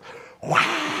just like goes,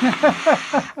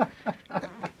 wow.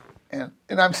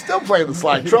 And I'm still playing the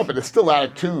slide trumpet. It's still out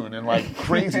of tune and like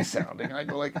crazy sounding. And I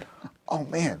go like, oh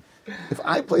man, if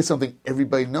I play something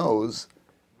everybody knows,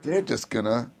 they're just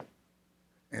gonna.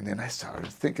 And then I started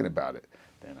thinking about it.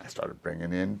 Then I started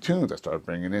bringing in tunes. I started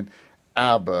bringing in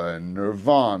ABBA and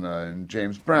Nirvana and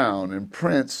James Brown and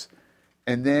Prince.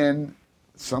 And then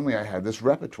suddenly I had this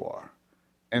repertoire.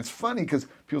 And it's funny because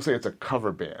people say it's a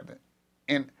cover band.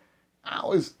 And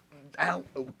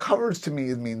covers to me,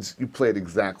 it means you play it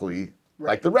exactly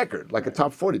like the record, like a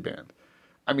top 40 band.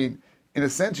 I mean, in a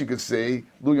sense, you could say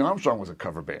Louis Armstrong was a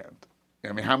cover band.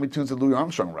 I mean, how many tunes did Louis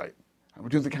Armstrong write? How many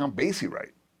tunes did Count Basie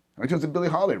write? How many tunes did Billie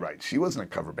Holiday write? She wasn't a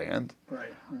cover band.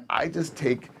 Right. I just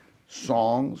take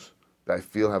songs that I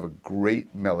feel have a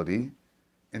great melody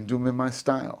and do them in my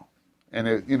style. And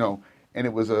and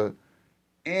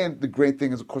the great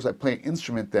thing is, of course, I play an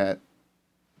instrument that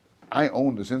I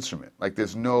own this instrument. Like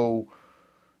there's no,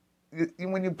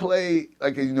 when you play,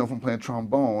 like from playing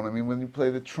trombone, I mean, when you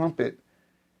play the trumpet,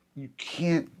 you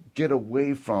can't get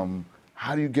away from,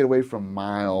 how do you get away from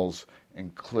Miles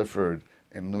and Clifford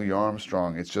and Louis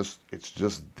Armstrong? It's just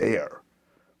there.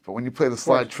 But when you play the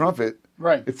slide trumpet,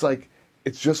 right, it's like,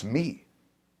 it's just me.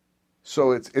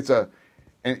 So and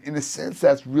in a sense,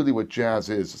 that's really what jazz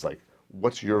is. It's like,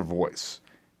 what's your voice?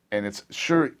 And it's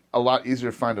sure a lot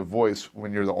easier to find a voice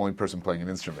when you're the only person playing an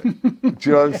instrument. Do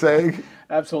you know what I'm saying?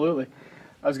 Absolutely.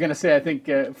 I was going to say, I think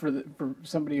for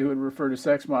somebody who would refer to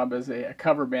Sex Mob as a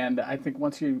cover band, I think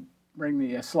once you bring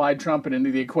the slide trumpet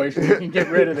into the equation, you can get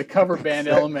rid of the cover band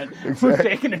element. We're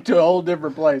taking it to a whole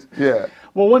different place. Yeah.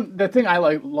 Well, the thing I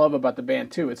love about the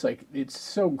band too, it's like it's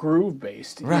so groove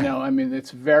based. Right. I mean,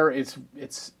 it's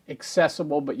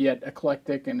accessible but yet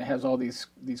eclectic, and it has all these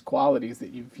qualities that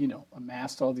you've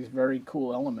amassed all these very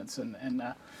cool elements, and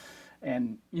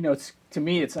it's, to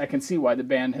me, I can see why the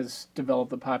band has developed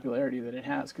the popularity that it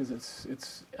has, because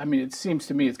it seems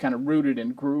to me it's kind of rooted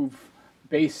in groove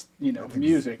based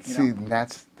music. See,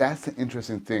 that's the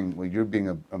interesting thing when you're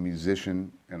being a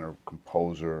musician and a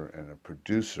composer and a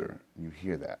producer. You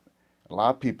hear that. A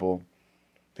lot of people,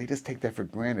 they just take that for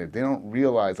granted. They don't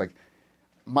realize, like,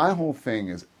 my whole thing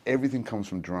is everything comes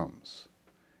from drums,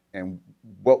 and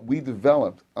what we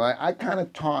developed. I kind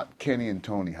of taught Kenny and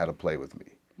Tony how to play with me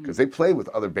because they played with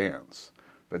other bands,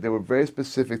 but there were very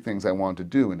specific things I wanted to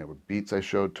do, and there were beats I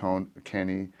showed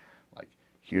Kenny.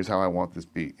 Here's how I want this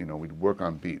beat. We'd work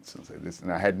on beats and say this,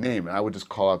 and I had name, and I would just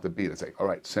call out the beat. I'd say, all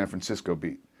right, San Francisco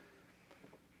beat.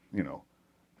 We had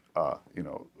a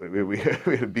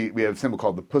beat. We had a symbol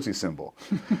called the pussy symbol.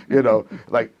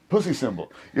 Like pussy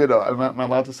symbol. Am I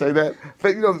allowed to say that?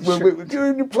 But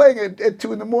when you're playing at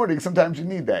 2 a.m, sometimes you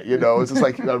need that. It's just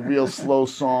like a real slow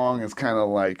song. It's kind of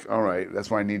like, all right,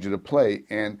 that's what I need you to play.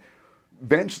 And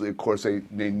eventually, of course, they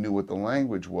knew what the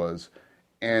language was,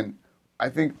 and I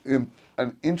think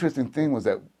an interesting thing was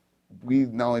that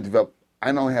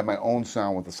I not only had my own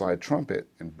sound with the slide trumpet,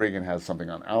 and Briggen has something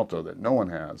on alto that no one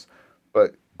has,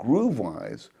 but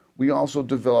groove-wise, we also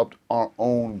developed our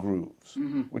own grooves,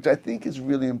 which I think is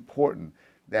really important,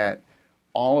 that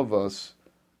all of us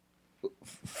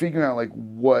figuring out like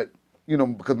what,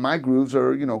 because my grooves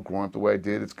are, growing up the way I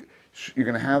did, you're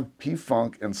going to have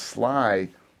P-Funk and Sly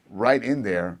right in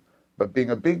there, but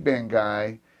being a big band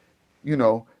guy,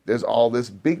 there's all this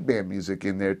big band music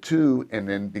in there too, and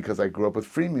then because I grew up with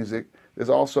free music, there's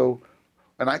also,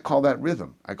 and I call that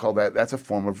rhythm. That's a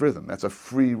form of rhythm. That's a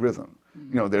free rhythm.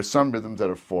 There's some rhythms that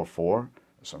are 4/4,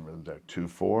 some rhythms that are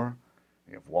 2/4.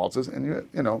 You have waltzes, and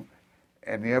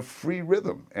and you have free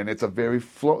rhythm, and it's a very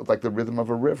flow, like the rhythm of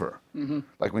a river.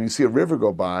 Like when you see a river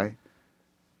go by,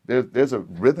 there's a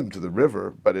rhythm to the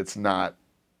river, but it's not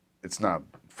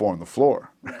 4 on the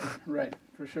floor. Right,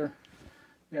 for sure.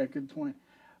 Yeah, good point.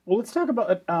 Well, let's talk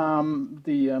about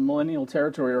the Millennial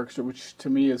Territory Orchestra, which to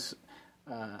me is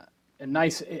a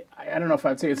nice, I don't know if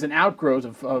I'd say it's an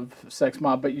outgrowth of Sex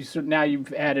Mob, but now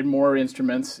you've added more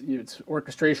instruments. It's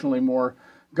orchestrationally more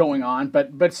going on,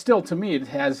 but still, to me, it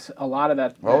has a lot of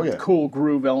that cool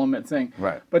groove element thing.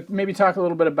 Right. But maybe talk a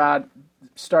little bit about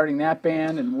starting that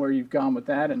band and where you've gone with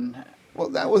that. Well,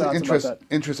 that was an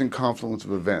interesting confluence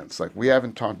of events. Like, we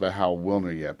haven't talked about Hal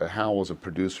Wilner yet, but Hal was a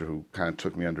producer who kind of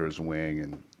took me under his wing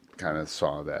and kind of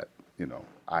saw that,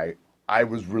 I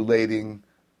was relating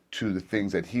to the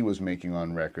things that he was making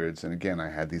on records. And again, I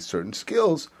had these certain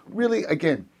skills, really,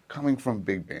 again, coming from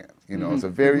big band. You know, it's a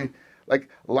very, like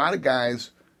a lot of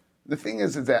guys, the thing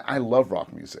is that I love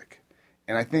rock music.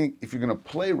 And I think if you're going to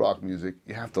play rock music,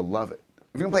 you have to love it.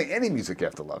 If you're going to play any music, you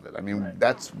have to love it. I mean,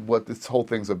 that's what this whole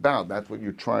thing's about. That's what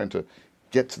you're trying to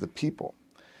get to the people.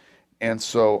 And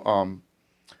so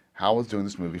Hal was doing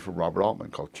this movie for Robert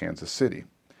Altman called Kansas City.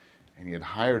 And he had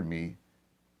hired me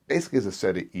basically as a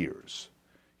set of ears.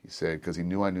 He said, because he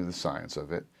knew I knew the science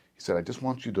of it. He said, I just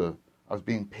want you to, I was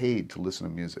being paid to listen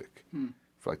to music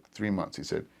for like 3 months. He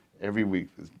said, every week,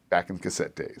 back in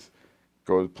cassette days,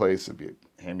 go to the place and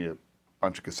hand me a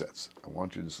bunch of cassettes. I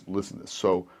want you to just listen to this.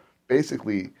 So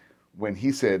basically, when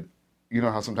he said, you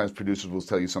know how sometimes producers will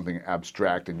tell you something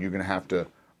abstract and you're going to have to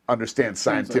understand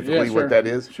scientifically what that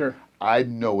is? Sure. I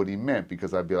know what he meant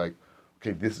because I'd be like,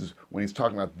 okay, this is, when he's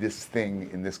talking about this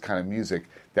thing in this kind of music,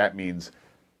 that means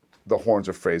the horns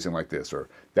are phrasing like this, or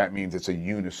that means it's a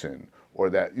unison,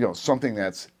 or that, you know, something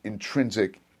that's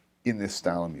intrinsic in this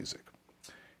style of music.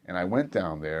 And I went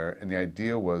down there, and the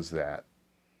idea was that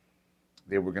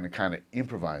they were going to kind of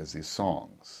improvise these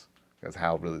songs, because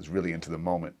Hal really is really into the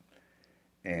moment.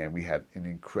 And we had an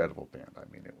incredible band.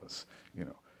 I mean, it was, you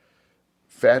know,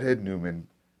 Fathead Newman,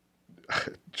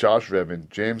 Josh Redman,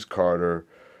 James Carter,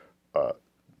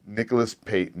 Nicholas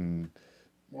Payton,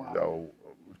 you know,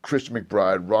 Christian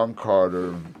McBride, Ron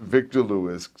Carter, Victor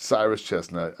Lewis, Cyrus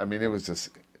Chestnut. I mean, it was just,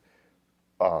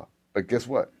 but guess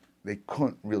what? They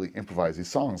couldn't really improvise these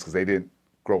songs because they didn't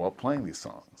grow up playing these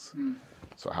songs.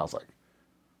 So Hal's like,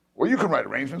 well, you can write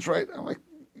arrangements, right? I'm like,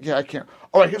 yeah, I can.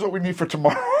 All right, here's what we need for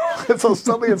tomorrow. And so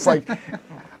suddenly it's like,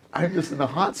 I'm just in the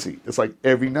hot seat. It's like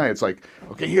every night. It's like,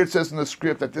 okay, here it says in the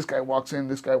script that this guy walks in,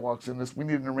 this, we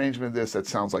need an arrangement of this that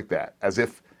sounds like that. As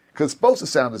if, because it's supposed to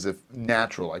sound as if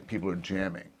natural, like people are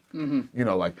jamming. You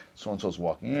know, like so-and-so's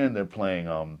walking in, they're playing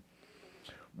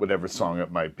whatever song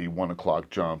it might be, 1 O'Clock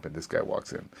Jump, and this guy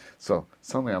walks in. So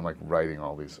suddenly I'm like writing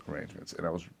all these arrangements.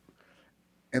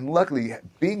 And luckily,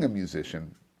 being a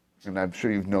musician, and I'm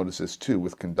sure you've noticed this too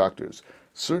with conductors,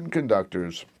 certain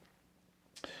conductors,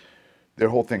 their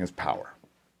whole thing is power.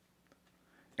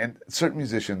 And certain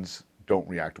musicians don't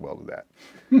react well to that.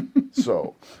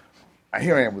 So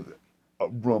here I am with a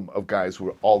room of guys who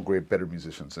are all great, better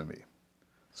musicians than me.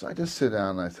 So I just sit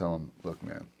down and I tell them, look,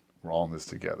 man, we're all in this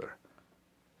together.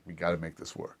 We got to make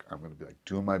this work. I'm going to be like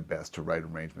doing my best to write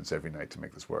arrangements every night to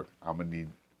make this work. I'm going to need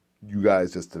you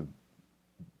guys just to,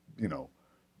 you know,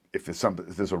 if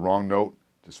there's a wrong note,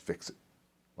 just fix it.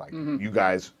 Like you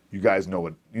guys know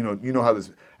it. You know how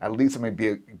this. At least I'm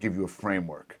gonna give you a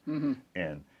framework.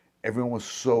 And everyone was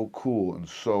so cool and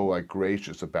so like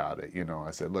gracious about it. You know,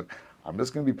 I said, look, I'm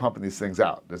just gonna be pumping these things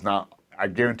out. I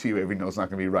guarantee you, every note's not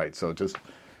gonna be right. So just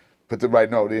put the right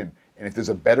note in. And if there's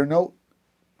a better note,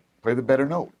 play the better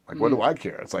note. Like, what do I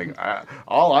care? It's like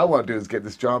all I want to do is get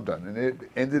this job done. And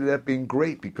it ended up being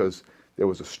great because there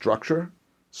was a structure.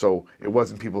 So it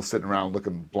wasn't people sitting around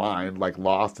looking blind, like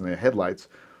lost in their headlights,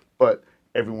 but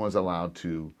everyone was allowed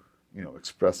to, you know,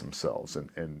 express themselves.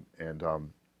 And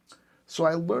so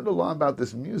I learned a lot about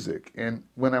this music. And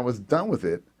when I was done with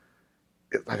it,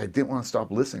 like I didn't want to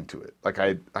stop listening to it. Like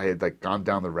I had like gone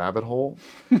down the rabbit hole.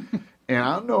 And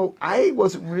I don't know, I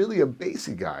wasn't really a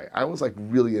Basie guy. I was like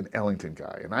really an Ellington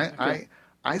guy. And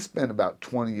I spent about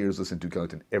 20 years listening to Duke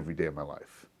Ellington every day of my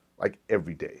life. Like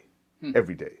every day.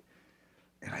 Every day.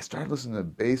 And I started listening to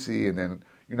Basie, and then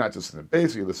you're not just listening to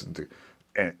Basie, you listen to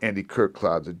Andy Kirk,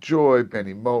 Clouds of Joy,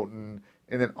 Benny Moten,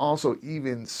 and then also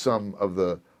even some of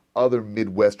the other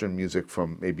Midwestern music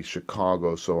from maybe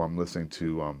Chicago. So I'm listening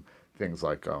to things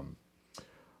like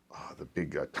the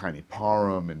big Tiny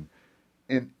Parham,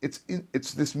 and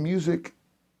it's this music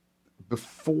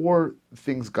before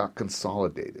things got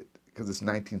consolidated, because it's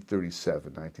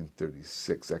 1937,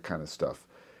 1936, that kind of stuff.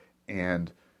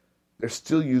 And they're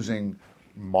still using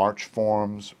march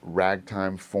forms,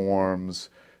 ragtime forms.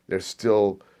 They're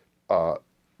still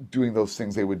doing those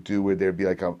things they would do where there'd be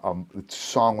like a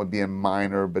song would be in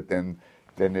minor, but then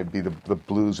it'd be the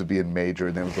blues would be in major,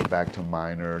 and then it would go back to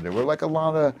minor. There were like a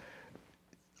lot of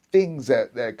things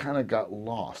that kind of got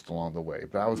lost along the way.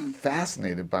 But I was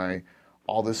fascinated by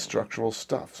all this structural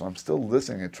stuff. So I'm still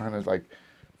listening and trying to like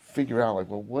figure out like,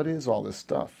 well, what is all this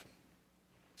stuff?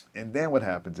 And then what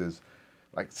happens is,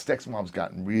 like, Stax Mobb's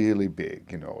gotten really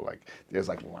big, you know, like, there's,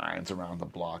 like, lines around the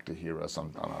block to hear us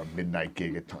on our midnight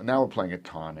gig. Now we're playing at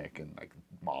Tonic, and, like,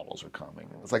 models are coming.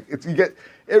 It's like, you get,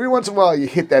 every once in a while, you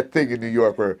hit that thing in New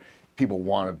York where people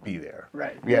want to be there.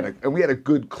 Right. We had a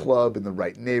good club in the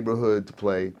right neighborhood to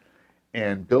play,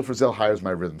 and Bill Frisell hires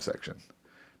my rhythm section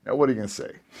Now, what are you going to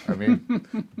say? I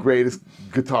mean, greatest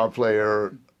guitar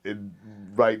player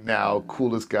right now,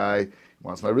 coolest guy,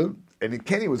 wants my rhythm. And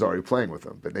Kenny was already playing with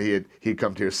him, but he'd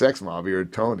come to hear Sex Mob, he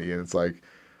heard Tony, and it's like,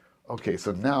 okay,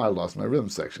 so now I lost my rhythm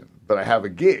section, but I have a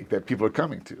gig that people are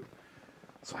coming to.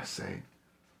 So I say,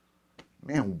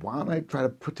 man, why don't I try to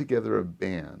put together a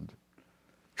band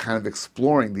kind of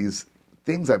exploring these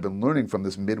things I've been learning from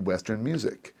this Midwestern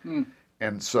music?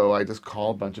 And so I just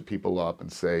call a bunch of people up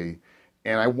and say,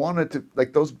 and I wanted to,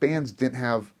 like, those bands didn't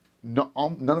have, none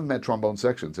of them had trombone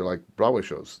sections. They're like Broadway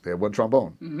shows. They had one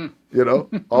trombone, you know?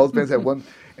 All those bands had one,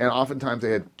 and oftentimes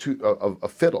they had a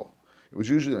fiddle. It was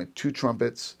usually like 2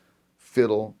 trumpets,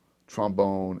 fiddle,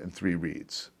 trombone, and 3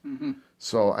 reeds.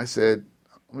 So I said,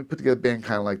 let me put together a band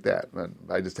kind of like that. And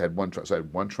I just had so I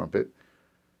had 1 trumpet,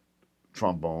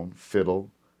 trombone,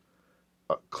 fiddle,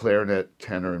 clarinet,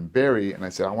 tenor, and bari. And I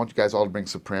said, I want you guys all to bring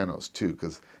sopranos too,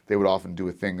 because they would often do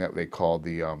a thing that they called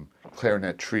the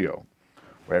clarinet trio,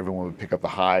 where everyone would pick up the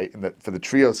high, and for the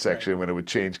trio section, when it would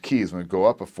change keys, when it would go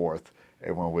up a fourth,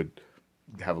 everyone would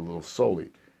have a little soli.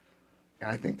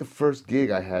 And I think the first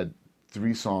gig I had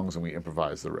 3 songs and we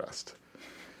improvised the rest.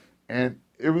 And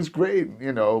it was great,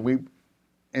 you know.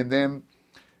 And then,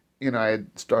 you know, I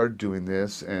had started doing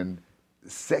this, and the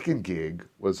second gig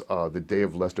was the day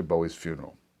of Lester Bowie's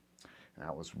funeral. And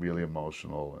that was really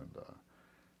emotional, and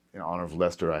in honor of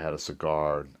Lester, I had a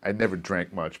cigar. I never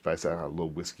drank much, but I said I had a little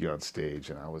whiskey on stage,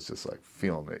 and I was just like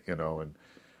feeling it, you know. And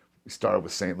we started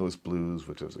with St. Louis Blues,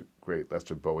 which was a great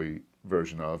Lester Bowie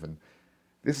version of, and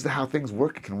this is how things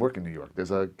work. It can work in New York.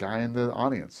 There's a guy in the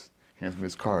audience, hands me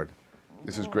his card.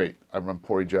 This is great. I run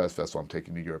Pori Jazz Festival. I'm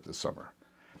taking to Europe this summer.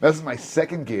 This is my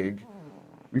second gig.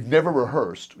 We've never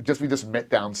rehearsed. We just met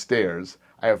downstairs.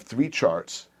 I have 3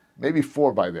 charts, maybe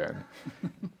 4 by then.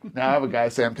 Now I have a guy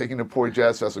say, I'm taking to Pori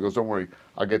Jazz Festival. He goes, don't worry,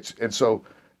 I'll get you.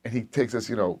 And he takes us,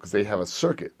 you know, because they have a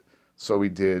circuit. So we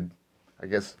did, I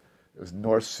guess it was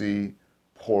North Sea,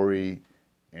 Pori,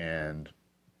 and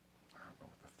I don't know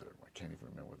what the third one. I can't even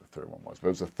remember what the third one was, but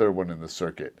it was the third one in the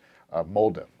circuit,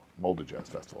 Molde Jazz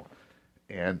Festival.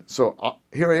 And so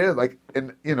here I am, like,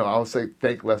 and, you know, I'll say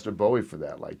thank Lester Bowie for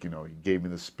that. Like, you know, he gave me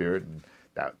the spirit, and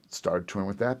that started touring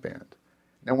with that band.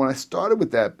 Now, when I started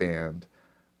with that band,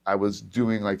 I was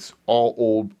doing, like,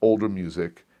 all older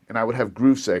music, and I would have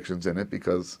groove sections in it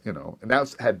because, you know, and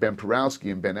that had Ben Porowski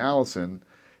and Ben Allison.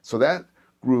 So that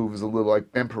groove is a little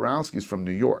like Ben Porowski's from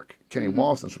New York. Kenny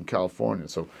Wolleston's from California.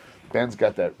 So Ben's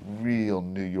got that real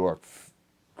New York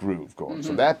groove going.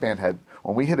 So that band had,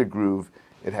 when we hit a groove,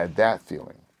 it had that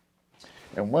feeling.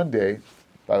 And one day,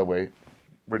 by the way,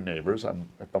 we're neighbors. I'm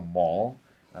at the mall.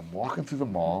 I'm walking through the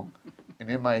mall, and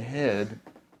in my head,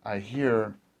 I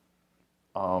hear,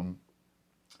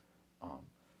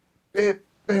 bip,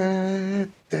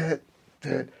 bip, da,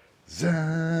 da,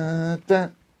 za, da,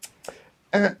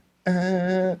 da,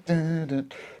 da, da,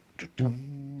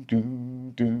 dum,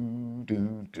 dum, dum,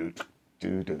 dum, dum,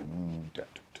 dum, dum, da,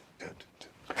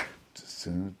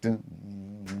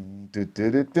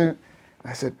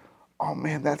 I said, oh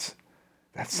man, that's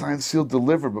Signed, Sealed,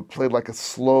 Delivered, but played like a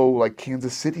slow, like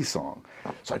Kansas City song.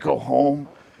 So I go home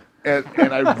and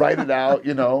I write it out,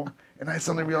 you know, and I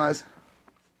suddenly realize,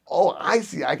 oh, I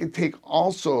see, I can take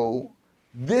also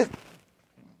this,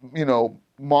 you know,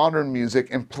 modern music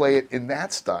and play it in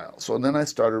that style. So then I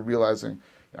started realizing,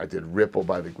 I did Ripple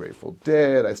by the Grateful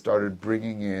Dead. I started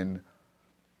bringing in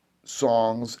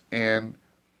songs and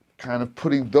kind of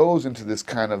putting those into this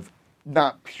kind of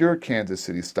not pure Kansas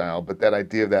City style, but that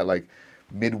idea of that like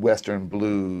Midwestern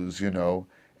blues, you know.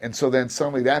 And so then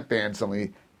suddenly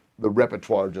the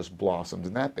repertoire just blossomed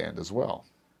in that band as well.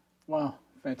 Wow,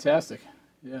 fantastic.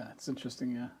 Yeah, it's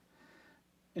interesting.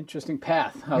 Interesting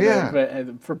path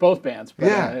for both bands.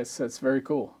 But, it's very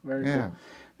cool. Very cool.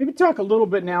 Maybe talk a little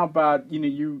bit now about, you know,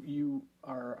 you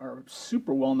are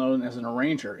super well known as an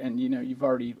arranger, and, you know, you've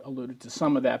already alluded to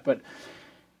some of that, but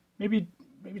maybe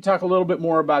talk a little bit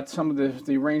more about some of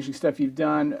the arranging stuff you've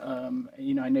done.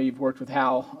 You know, I know you've worked with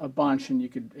Hal a bunch, and you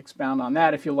could expound on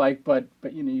that if you like. But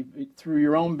you know, through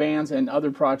your own bands and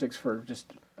other projects for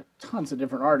just tons of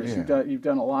different artists, you've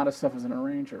done a lot of stuff as an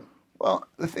arranger. Well,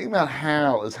 the thing about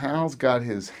Hal is Hal's got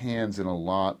his hands in a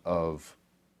lot of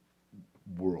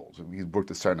worlds. I mean, he's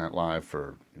worked at Saturday Night Live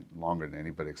for longer than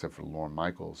anybody except for Lorne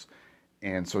Michaels,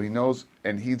 and so he knows.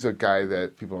 And he's a guy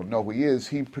that people don't know who he is.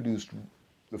 He produced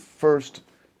the first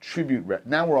tribute record.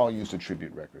 Now we're all used to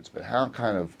tribute records, but Hal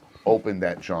kind of opened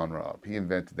that genre up. He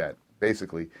invented that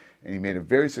basically, and he made a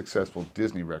very successful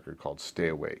Disney record called Stay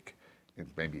Awake in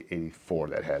maybe '84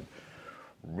 that had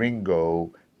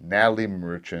Ringo, Natalie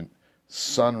Merchant,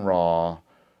 Sun Ra,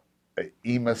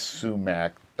 Yma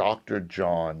Sumac, Dr.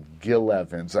 John, Gil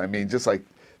Evans. I mean, just like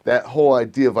that whole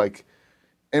idea of like,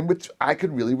 and which I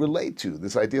could really relate to,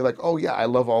 this idea like, oh yeah, I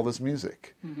love all this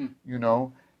music, you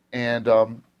know? And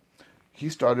he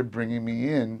started bringing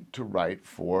me in to write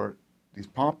for these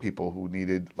pop people who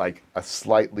needed like a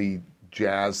slightly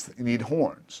jazz, need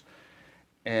horns.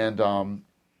 And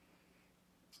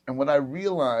what I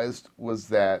realized was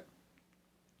that,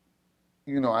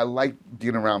 you know, I like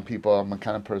being around people. I'm a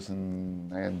kind of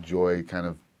person, I enjoy kind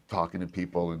of talking to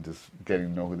people and just getting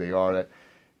to know who they are.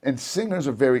 And singers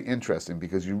are very interesting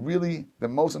because the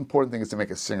most important thing is to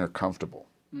make a singer comfortable.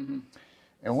 And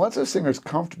once a singer's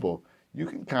comfortable, you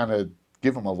can kind of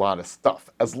give them a lot of stuff,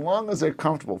 as long as they're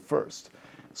comfortable first.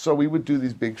 So we would do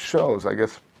these big shows. I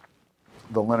guess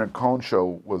the Leonard Cohen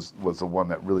show was the one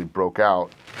that really broke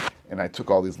out. And I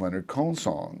took all these Leonard Cohen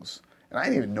songs. And I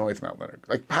didn't even know anything about Leonard.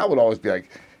 Like, Pal would always be like,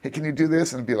 hey, can you do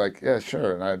this? And I'd be like, yeah,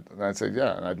 sure. And I'd say,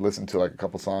 yeah. And I'd listen to like a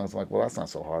couple songs. I'm like, well, that's not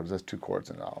so hard. There's 2 chords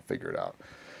and I'll figure it out.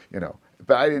 You know,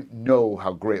 but I didn't know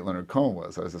how great Leonard Cohen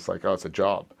was. I was just like, oh, it's a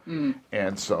job.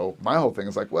 And so my whole thing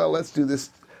is like, well, let's do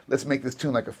this. Let's make this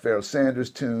tune like a Pharoah Sanders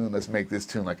tune. Let's make this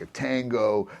tune like a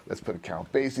tango. Let's put a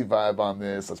Count Basie vibe on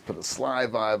this. Let's put a Sly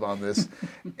vibe on this.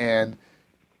 And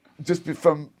just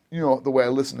from, you know, the way I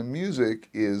listen to music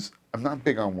is I'm not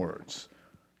big on words,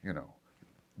 you know,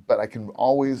 but I can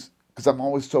always, because I'm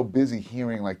always so busy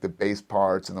hearing like the bass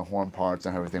parts and the horn parts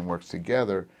and how everything works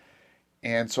together.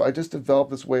 And so I just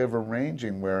developed this way of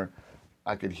arranging where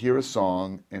I could hear a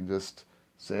song and just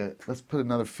say, let's put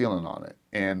another feeling on it.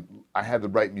 And I had the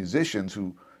right musicians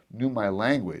who knew my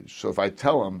language. So if I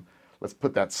tell them, let's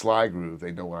put that Sly groove,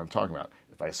 they know what I'm talking about.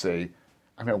 If I say,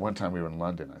 I remember one time we were in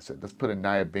London, I said, let's put a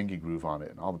Nyabinghi groove on it.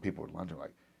 And all the people in London were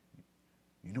like,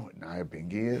 you know what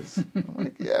Nyabinghi is? I'm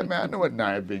like, yeah, man, I know what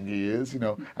Nyabinghi is. You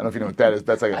know, I don't know if you know what that is.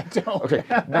 That's like I don't. Okay,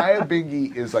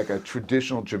 Nyabinghi is like a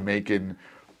traditional Jamaican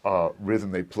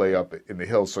rhythm they play up in the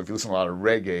hills. So if you listen to a lot of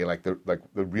reggae, like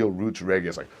the real roots reggae,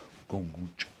 it's like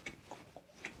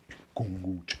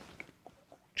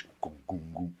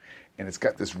and it's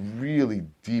got this really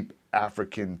deep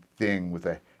African thing with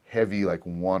a heavy like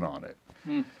 1 on it.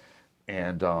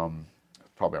 And I'm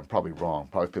probably wrong.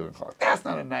 Probably people are like, that's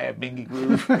not a Nyabinghi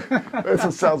groove. That's what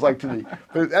it sounds like to me.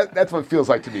 But that's what it feels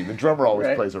like to me. The drummer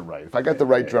always plays it right. If I got the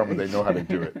right drummer, they know how to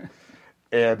do it.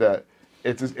 And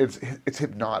it's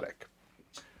hypnotic.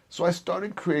 So I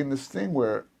started creating this thing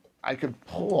where I could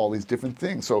pull all these different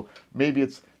things. So maybe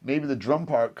the drum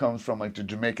part comes from like the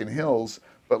Jamaican hills,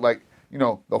 but like, you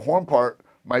know, the horn part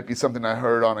might be something I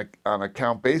heard on a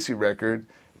Count Basie record,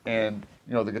 and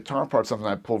you know, the guitar part's something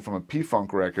I pulled from a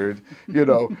P-Funk record, you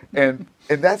know, and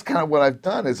that's kind of what I've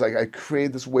done is like I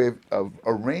create this way of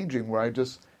arranging where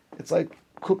it's like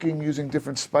cooking using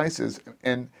different spices,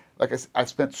 and like I've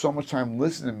spent so much time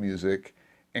listening to music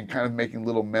and kind of making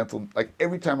little mental, like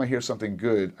every time I hear something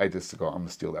good, I just go, I'm gonna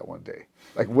steal that one day.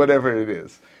 Like whatever it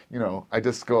is, you know, I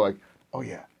just go like, oh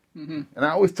yeah. And I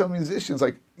always tell musicians,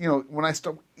 like, you know,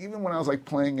 even when I was like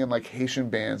playing in like Haitian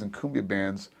bands and cumbia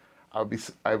bands,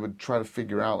 I would try to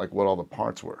figure out like what all the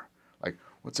parts were. Like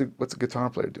what's a guitar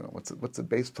player doing? What's a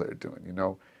bass player doing, you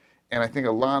know? And I think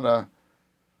a lot of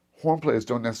horn players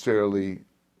don't necessarily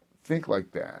think like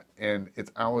that. And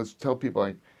I always tell people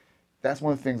like, that's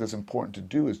one of the things that's important to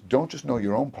do is don't just know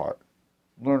your own part,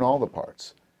 learn all the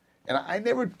parts. And I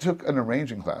never took an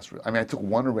arranging class. I mean, I took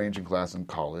one arranging class in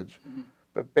college,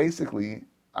 but basically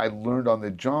I learned on the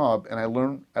job, and I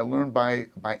learned by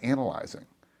analyzing.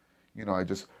 You know,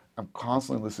 I'm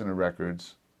constantly listening to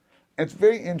records. And it's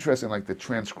very interesting, like the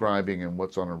transcribing and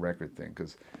what's on a record thing,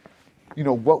 because, you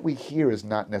know, what we hear is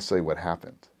not necessarily what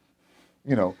happened.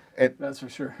 You know, and that's for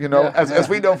sure. You know, as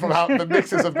we know from how the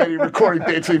mixes of many recording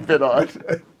dates we've been on.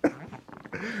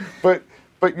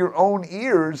 But your own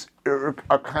ears are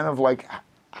kind of like,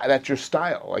 that's your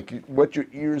style. Like what your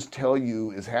ears tell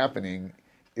you is happening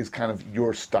is kind of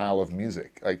your style of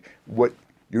music. Like what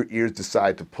your ears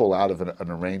decide to pull out of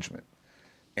an arrangement.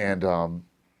 And you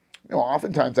know,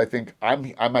 oftentimes I think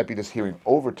I might be just hearing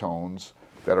overtones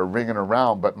that are ringing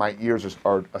around, but my ears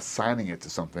are assigning it to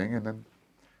something, and then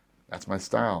that's my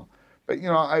style. But you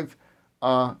know,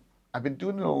 I've been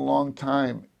doing it a long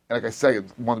time. And like I say,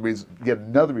 one of the reasons, yet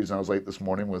another reason I was late this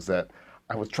morning was that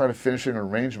I was trying to finish an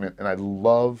arrangement, and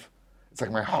it's like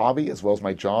my hobby as well as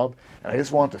my job, and I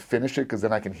just wanted to finish it because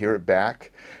then I can hear it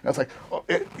back. And I was like, oh,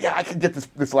 yeah, I can get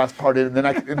this last part in, and then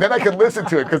I can listen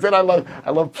to it because then I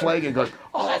love playing and going,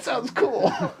 oh, that sounds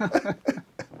cool.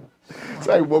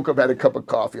 So I woke up, had a cup of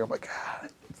coffee. I'm like,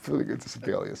 it's really good to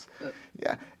Sibelius.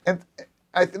 Yeah, and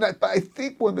I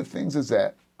think one of the things is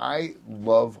that I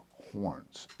love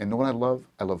horns. And you know what I love?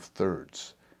 I love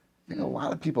thirds. I think a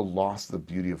lot of people lost the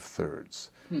beauty of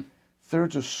thirds.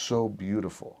 Thirds are so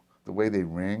beautiful. The way they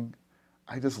ring,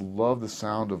 I just love the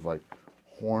sound of like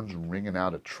horns ringing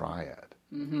out a triad.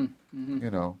 You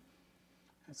know.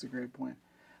 That's a great point.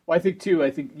 Well, I think too.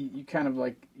 I think you kind of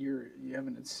like you have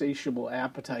an insatiable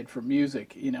appetite for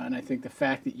music, you know, and I think the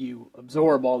fact that you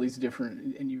absorb all these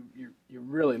different and you're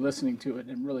really listening to it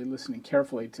and really listening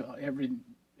carefully to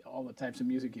all the types of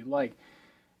music you like,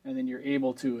 and then you're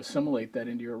able to assimilate that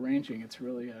into your arranging. It's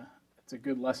really it's a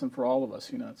good lesson for all of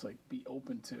us. You know, it's like be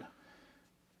open to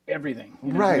everything.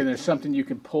 You know? Right. And there's something you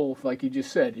can pull, like you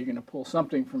just said. You're going to pull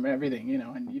something from everything. You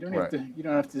know, and you don't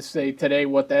have to say today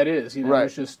what that is. You know, Right.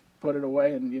 it's just put it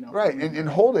away and Right, and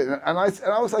hold it. And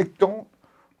I was like, don't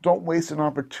waste an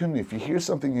opportunity. If you hear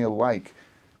something you like,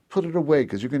 put it away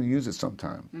because you're going to use it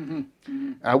sometime.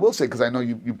 And I will say, because I know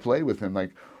you play with him,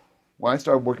 like when I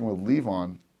started working with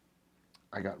Levon,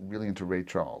 I got really into Ray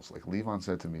Charles. Like Levon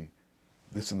said to me,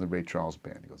 listen to the Ray Charles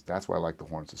band. He goes, that's what I like the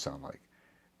horns to sound like.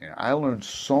 And I learned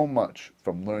so much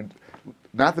from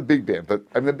not the big band, but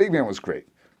I mean the big band was great,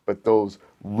 but those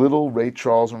little Ray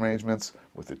Charles arrangements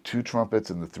with the 2 trumpets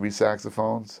and the 3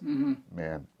 saxophones,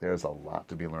 man, there's a lot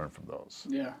to be learned from those.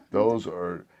 Yeah. Those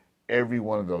are, every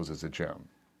one of those is a gem.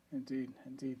 Indeed.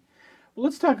 Well,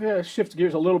 let's shift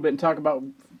gears a little bit and talk about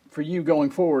for you going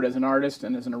forward as an artist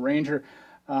and as an arranger.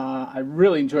 I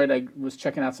really enjoyed. I was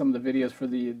checking out some of the videos for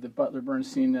the Butler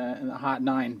Bernstein and the Hot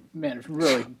Nine. Man, it's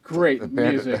really great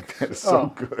music. That band is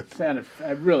so good. Man,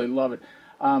 I really love it.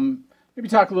 Maybe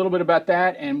talk a little bit about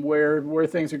that and where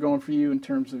things are going for you in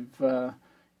terms of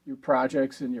your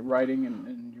projects and your writing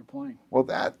and your playing. Well,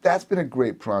 that's been a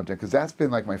great project because that's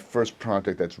been like my first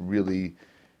project that's really,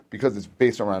 because it's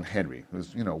based around Henry,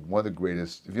 who's one of the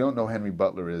greatest. If you don't know who Henry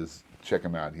Butler is, check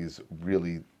him out. He's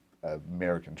really an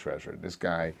American treasure. This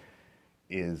guy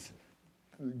is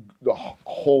the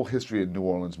whole history of New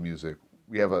Orleans music.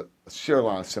 We have share a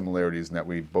lot of similarities in that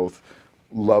we both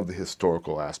love the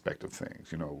historical aspect of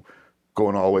things.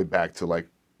 Going all the way back to like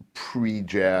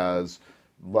pre-jazz,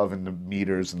 loving the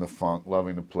meters and the funk,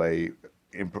 loving to play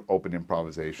open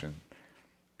improvisation.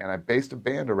 And I based a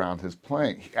band around his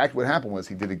playing. Actually, what happened was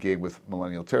he did a gig with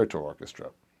Millennial Territory Orchestra.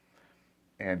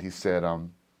 And he said, after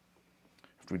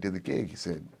we did the gig, he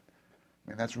said,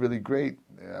 man, that's really great.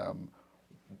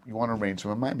 You want to arrange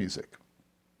some of my music?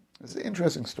 It's an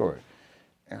interesting story.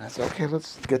 And I said, okay,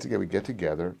 let's get together. We get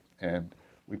together and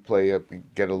we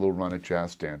get a little run at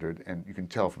Jazz Standard. And you can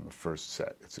tell from the first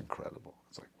set, it's incredible.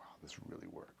 It's like, wow, this really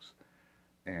works.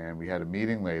 And we had a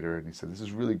meeting later and he said, this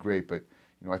is really great, but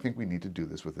I think we need to do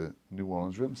this with a New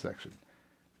Orleans rhythm section.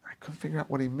 I couldn't figure out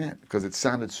what he meant because it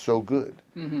sounded so good.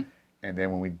 And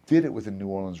then when we did it with a New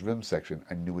Orleans rhythm section,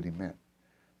 I knew what he meant.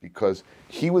 Because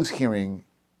he was hearing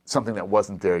something that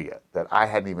wasn't there yet, that I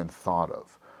hadn't even thought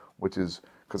of, which is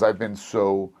because I've been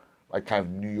so like kind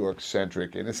of New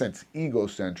York-centric, in a sense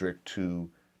egocentric to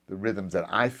the rhythms that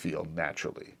I feel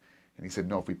naturally. And he said,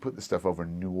 no, if we put this stuff over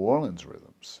New Orleans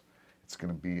rhythms, it's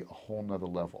going to be a whole nother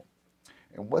level.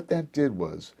 And what that did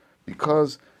was,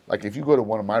 because like if you go to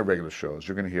one of my regular shows,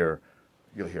 you'll hear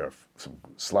some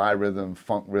slide rhythm,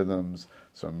 funk rhythms,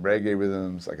 some reggae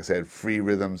rhythms, like I said, free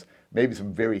rhythms, maybe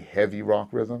some very heavy rock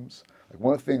rhythms. Like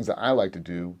one of the things that I like to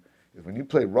do is when you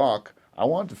play rock, I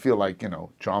want it to feel like,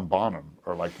 John Bonham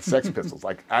or like the Sex Pistols,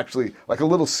 like actually like a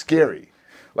little scary.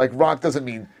 Like rock doesn't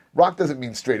mean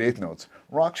straight eighth notes.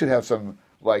 Rock should have some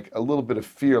like a little bit of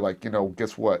fear, like,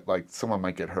 guess what? Like someone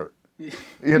might get hurt.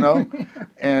 And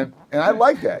I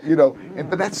like that,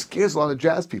 but that scares a lot of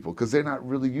jazz people because they're not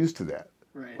really used to that.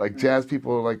 Right. Like jazz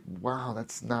people are like, wow,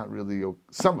 that's not really,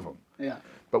 some of them. Yeah.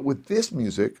 But with this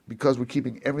music, because we're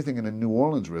keeping everything in a New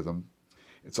Orleans rhythm,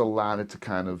 it's allowed it to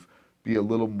kind of be a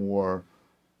little more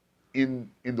in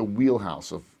the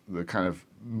wheelhouse of the kind of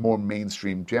more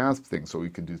mainstream jazz thing. So we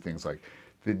can do things like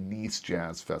the Nice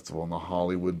Jazz Festival and the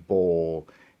Hollywood Bowl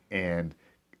and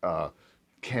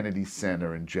Kennedy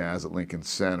Center and Jazz at Lincoln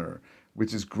Center,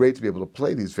 which is great to be able to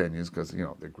play these venues because,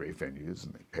 they're great venues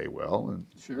and they pay well and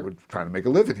Sure. we're trying to make a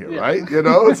living here, right?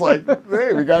 It's like,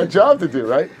 hey, we got a job to do,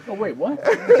 right? Oh, wait, what?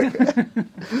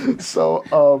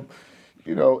 So,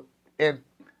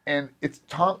 and it's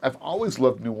I've always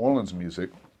loved New Orleans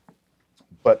music,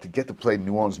 but to get to play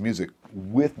New Orleans music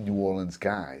with New Orleans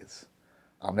guys,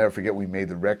 I'll never forget we made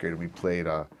the record and we played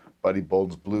Buddy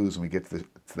Bolden's Blues and we get to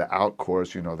the out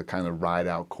chorus, the kind of ride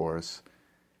out chorus.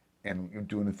 And you're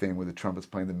doing the thing where the trumpet's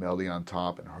playing the melody on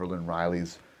top and Herlin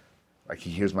Riley's, like he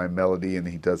hears my melody and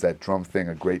he does that drum thing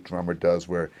a great drummer does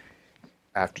where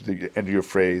after the end of your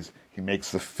phrase, he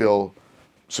makes the fill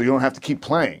so you don't have to keep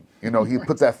playing. He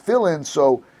puts that fill in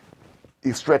so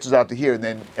he stretches out to here, and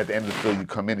then at the end of the fill, you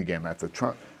come in again. That's the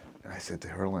trunk. And I said to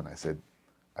Herlin, I said,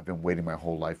 I've been waiting my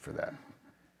whole life for that.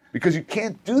 Because you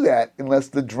can't do that unless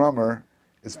the drummer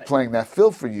is playing that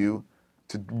fill for you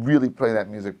to really play that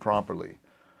music properly.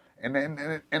 And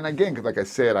again, because like I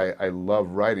said, I love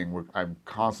writing. I'm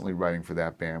constantly writing for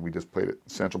that band. We just played at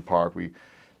Central Park. We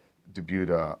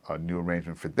debuted a new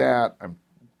arrangement for that. I'm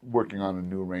working on a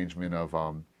new arrangement of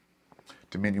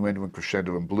Diminuendo and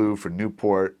Crescendo in Blue for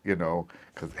Newport,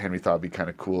 because Henry thought it'd be kind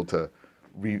of cool to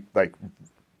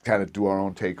kind of do our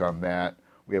own take on that.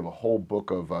 We have a whole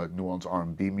book of New Orleans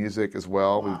R&B music as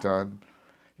well. Wow. We've done.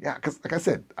 Yeah, because like I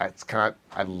said,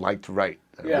 I like to write.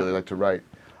 I really like to write.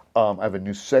 I have a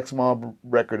new Sex Mob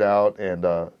record out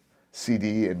and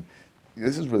CD, and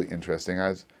this is really interesting. I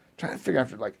was trying to figure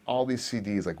out, like, all these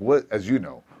CDs, like, what, as you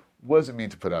know, what does it mean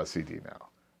to put out a CD now?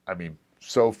 I mean,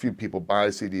 so few people buy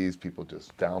CDs. People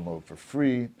just download for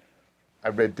free. I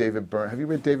read David Byrne. Have you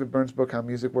read David Byrne's book, How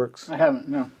Music Works? I haven't,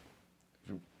 no.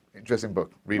 Interesting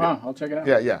book. Read it. I'll check it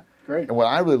out. Yeah. Great. And what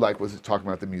I really liked was talking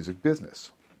about the music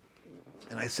business.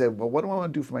 And I said, well, what do I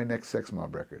want to do for my next Sex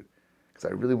Mob record? Because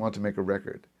I really want to make a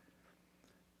record.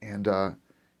 And,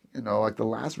 like the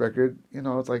last record,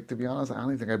 it's like, to be honest, I don't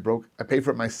even think I broke. I paid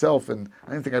for it myself, and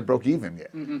I didn't think I broke even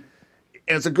yet. Mm-hmm.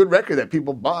 And it's a good record that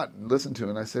people bought and listened to.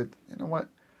 And I said, you know what?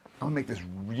 I'm going to make this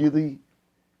really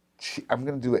cheap. I'm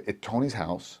going to do it at Tony's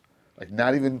house, like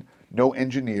no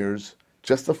engineers,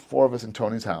 just the four of us in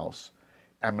Tony's house.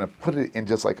 I'm going to put it in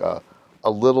just like a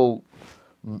little,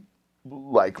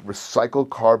 like,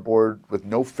 recycled cardboard with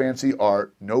no fancy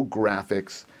art, no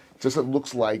graphics. Just it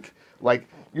looks like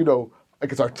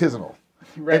it's artisanal.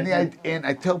 Right. And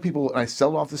I tell people, and I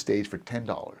sell it off the stage for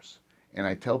 $10. And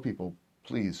I tell people,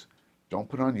 please don't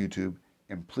put it on YouTube,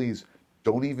 and please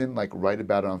don't even write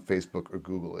about it on Facebook or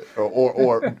Google it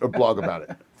or blog about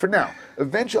it. For now,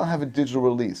 eventually I'll have a digital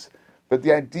release. But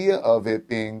the idea of it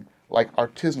being like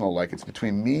artisanal, like it's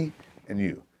between me and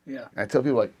you. Yeah. And I tell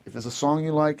people, like, if there's a song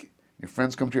you like, your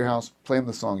friends come to your house, play them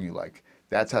the song you like.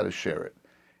 That's how to share it.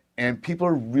 And people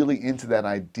are really into that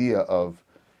idea of,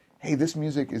 hey, this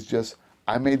music is just,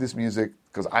 I made this music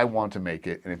because I want to make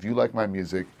it. And if you like my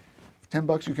music, for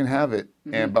 $10 you can have it.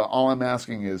 Mm-hmm. But all I'm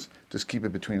asking is just keep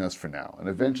it between us for now. And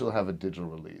eventually I'll have a digital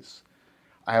release.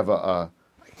 I have I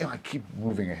keep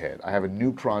moving ahead. I have a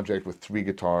new project with 3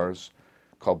 guitars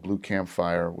called Blue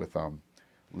Campfire with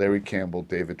Larry Campbell,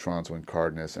 David Tronzo, and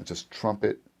Cardenas, and just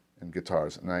trumpet and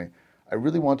guitars. And I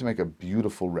really want to make a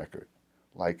beautiful record.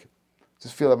 Like,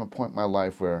 just feel I'm at a point in my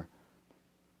life where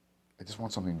I just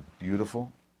want something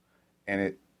beautiful.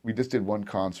 And we just did one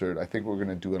concert. I think we're going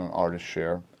to do it on Artist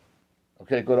Share.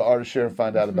 Okay, go to Artist Share and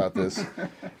find out about this.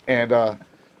 And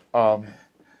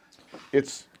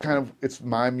it's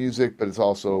my music, but it's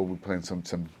also, we're playing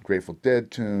some Grateful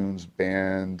Dead tunes,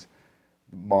 Band,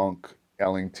 Monk,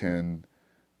 Ellington.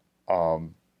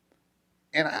 And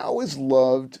I always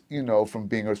loved,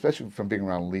 especially from being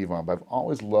around Levon, but I've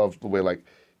always loved the way, like,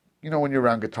 when you're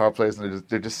around guitar players and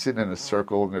they're just sitting in a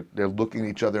circle and they're looking at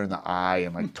each other in the eye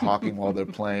and like talking while they're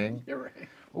playing. You're right.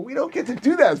 Well, we don't get to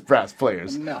do that as brass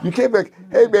players. No. You can't be like,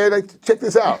 hey man, check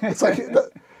this out. It's like,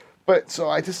 but so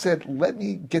I just said, let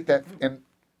me get that.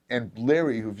 And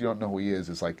Larry, who, if you don't know who he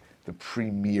is like the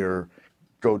premier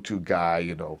go-to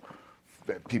guy.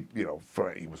 That people,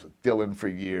 he was with Dylan for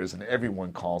years, and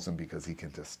everyone calls him because he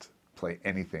can just play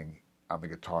anything on the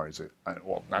guitar. He's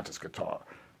not just guitar,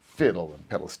 fiddle and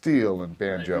pedal steel and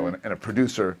banjo, and a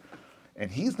producer. And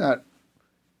he's not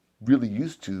really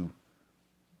used to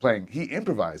playing. He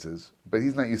improvises, but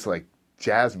he's not used to like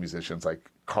jazz musicians like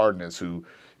Cardenas, who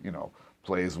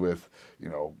plays with,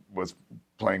 was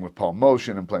playing with Paul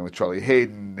Motion and playing with Charlie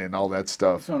Hayden and all that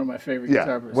stuff. It's one of my favorite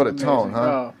guitarists. What a tone,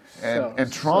 huh? Oh,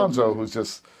 and Tronzo, who's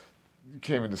just, you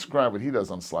can't even describe what he does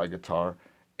on slide guitar.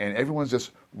 And everyone's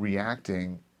just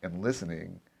reacting and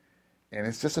listening. And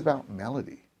it's just about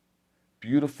melody.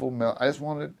 Beautiful melody. I just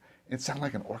wanted it sounded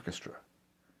like an orchestra.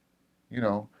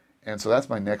 And so that's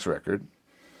my next record.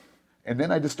 And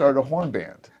then I just started a horn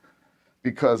band.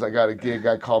 Because I got a gig,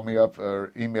 guy called me up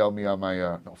or emailed me on my,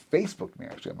 Facebooked me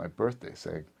actually on my birthday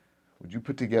saying, would you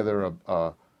put together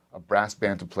a brass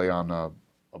band to play on a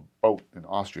boat in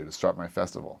Austria to start my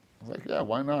festival? I was like, yeah,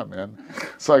 why not, man?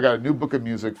 So I got a new book of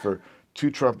music for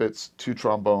 2 trumpets, 2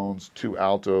 trombones, 2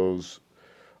 altos,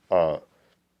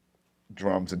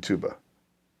 drums, and tuba.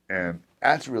 And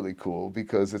that's really cool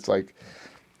because it's like,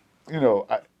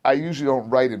 I usually don't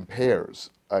write in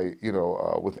pairs.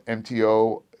 With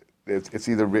MTO, it's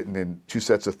either written in 2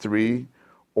 sets of 3,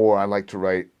 or I like to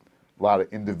write a lot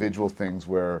of individual things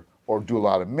or do a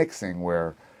lot of mixing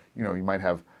where, you might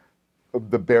have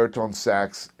the baritone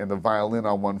sax and the violin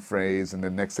on one phrase, and the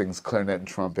next thing's clarinet and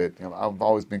trumpet. I've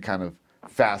always been kind of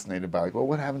fascinated by, like, well,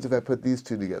 what happens if I put these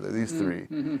two together, these three?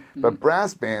 But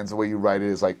brass bands, the way you write it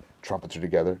is like trumpets are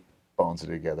together, bones are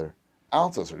together,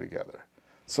 altos are together.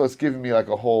 So it's giving me like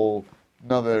a whole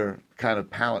another kind of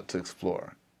palette to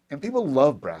explore. And people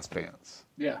love brass bands.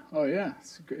 Yeah. Oh, yeah.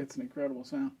 It's an incredible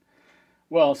sound.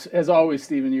 Well, as always,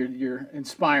 Stephen, you're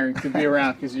inspiring to be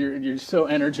around because you're so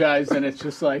energized, and it's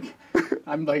just like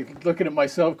I'm like looking at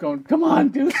myself, going, "Come on,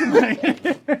 do something."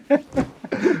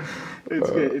 It's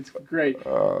good. It's great.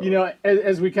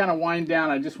 As we kind of wind down,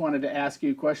 I just wanted to ask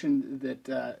you a question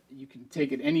that you can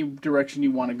take it any direction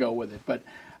you want to go with it. But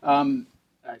I'm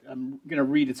going to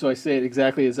read it so I say it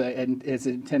exactly as it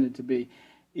intended to be.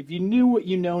 If you knew what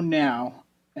you know now,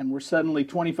 and were suddenly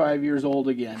 25 years old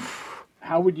again,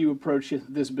 how would you approach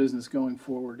this business going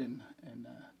forward in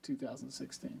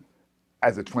 2016?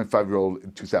 As a 25-year-old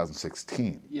in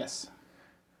 2016? Yes.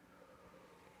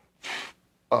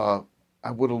 I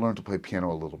would have learned to play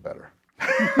piano a little better.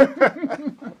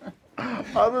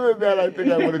 Other than that, I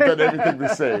think I would have done everything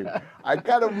the same. I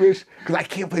kind of wish, because I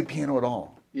can't play piano at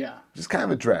all. Yeah. Just kind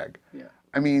of a drag. Yeah.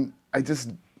 I mean,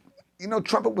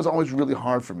 trumpet was always really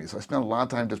hard for me, so I spent a lot of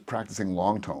time just practicing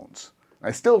long tones.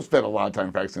 I still spend a lot of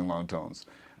time practicing long tones.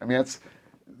 I mean, that's,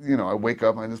 I wake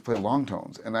up and I just play long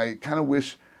tones. And I kind of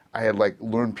wish I had,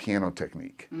 learned piano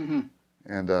technique. Mm-hmm.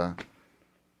 And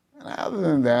other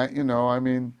than that, I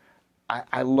mean,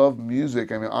 I love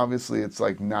music. I mean, obviously, it's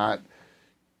not,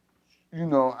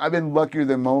 I've been luckier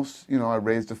than most. I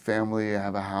raised a family, I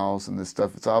have a house and this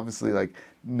stuff. It's obviously,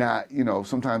 not,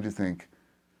 sometimes you think,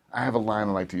 I have a line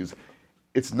I like to use.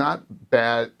 It's not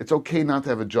bad. It's okay not to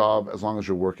have a job as long as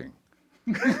you're working.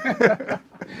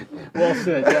 Well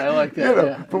said. Yeah, I like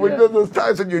that. But when those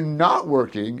times when you're not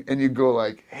working and you go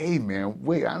like, "Hey, man,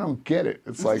 wait, I don't get it."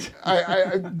 It's like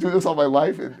I do this all my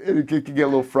life, and it can get a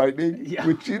little frightening. Yeah.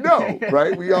 Which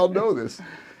right? We all know this.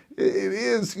 It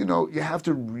is. You have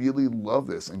to really love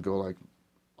this and go like,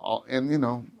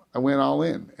 I went all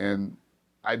in, and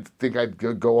I think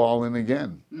I'd go all in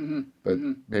again, but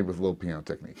maybe with a little piano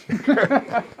technique.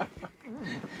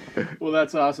 Well,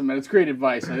 that's awesome, man. It's great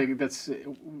advice. I think that's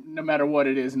no matter what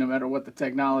it is, no matter what the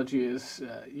technology is,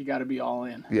 you got to be all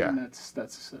in. Yeah, and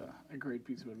that's a great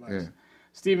piece of advice. Yeah.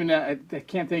 Stephen, I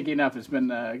can't thank you enough. It's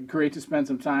been great to spend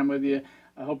some time with you.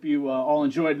 I hope you all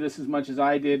enjoyed this as much as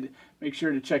I did. Make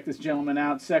sure to check this gentleman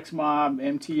out: Sex Mob,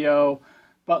 MTO,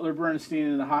 Butler Bernstein,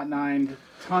 and the Hot Nine.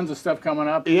 Tons of stuff coming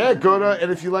up. Yeah,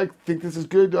 and if you think this is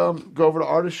good, go over to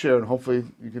Artist Share, and hopefully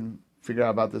you can figure out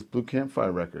about this Blue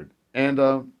Campfire record. And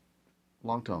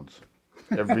long tones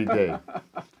every day.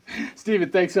 Stephen,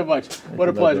 thanks so much. What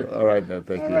a pleasure. All right, thank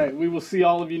you. All right, we will see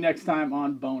all of you next time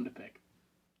on Bone to Pick.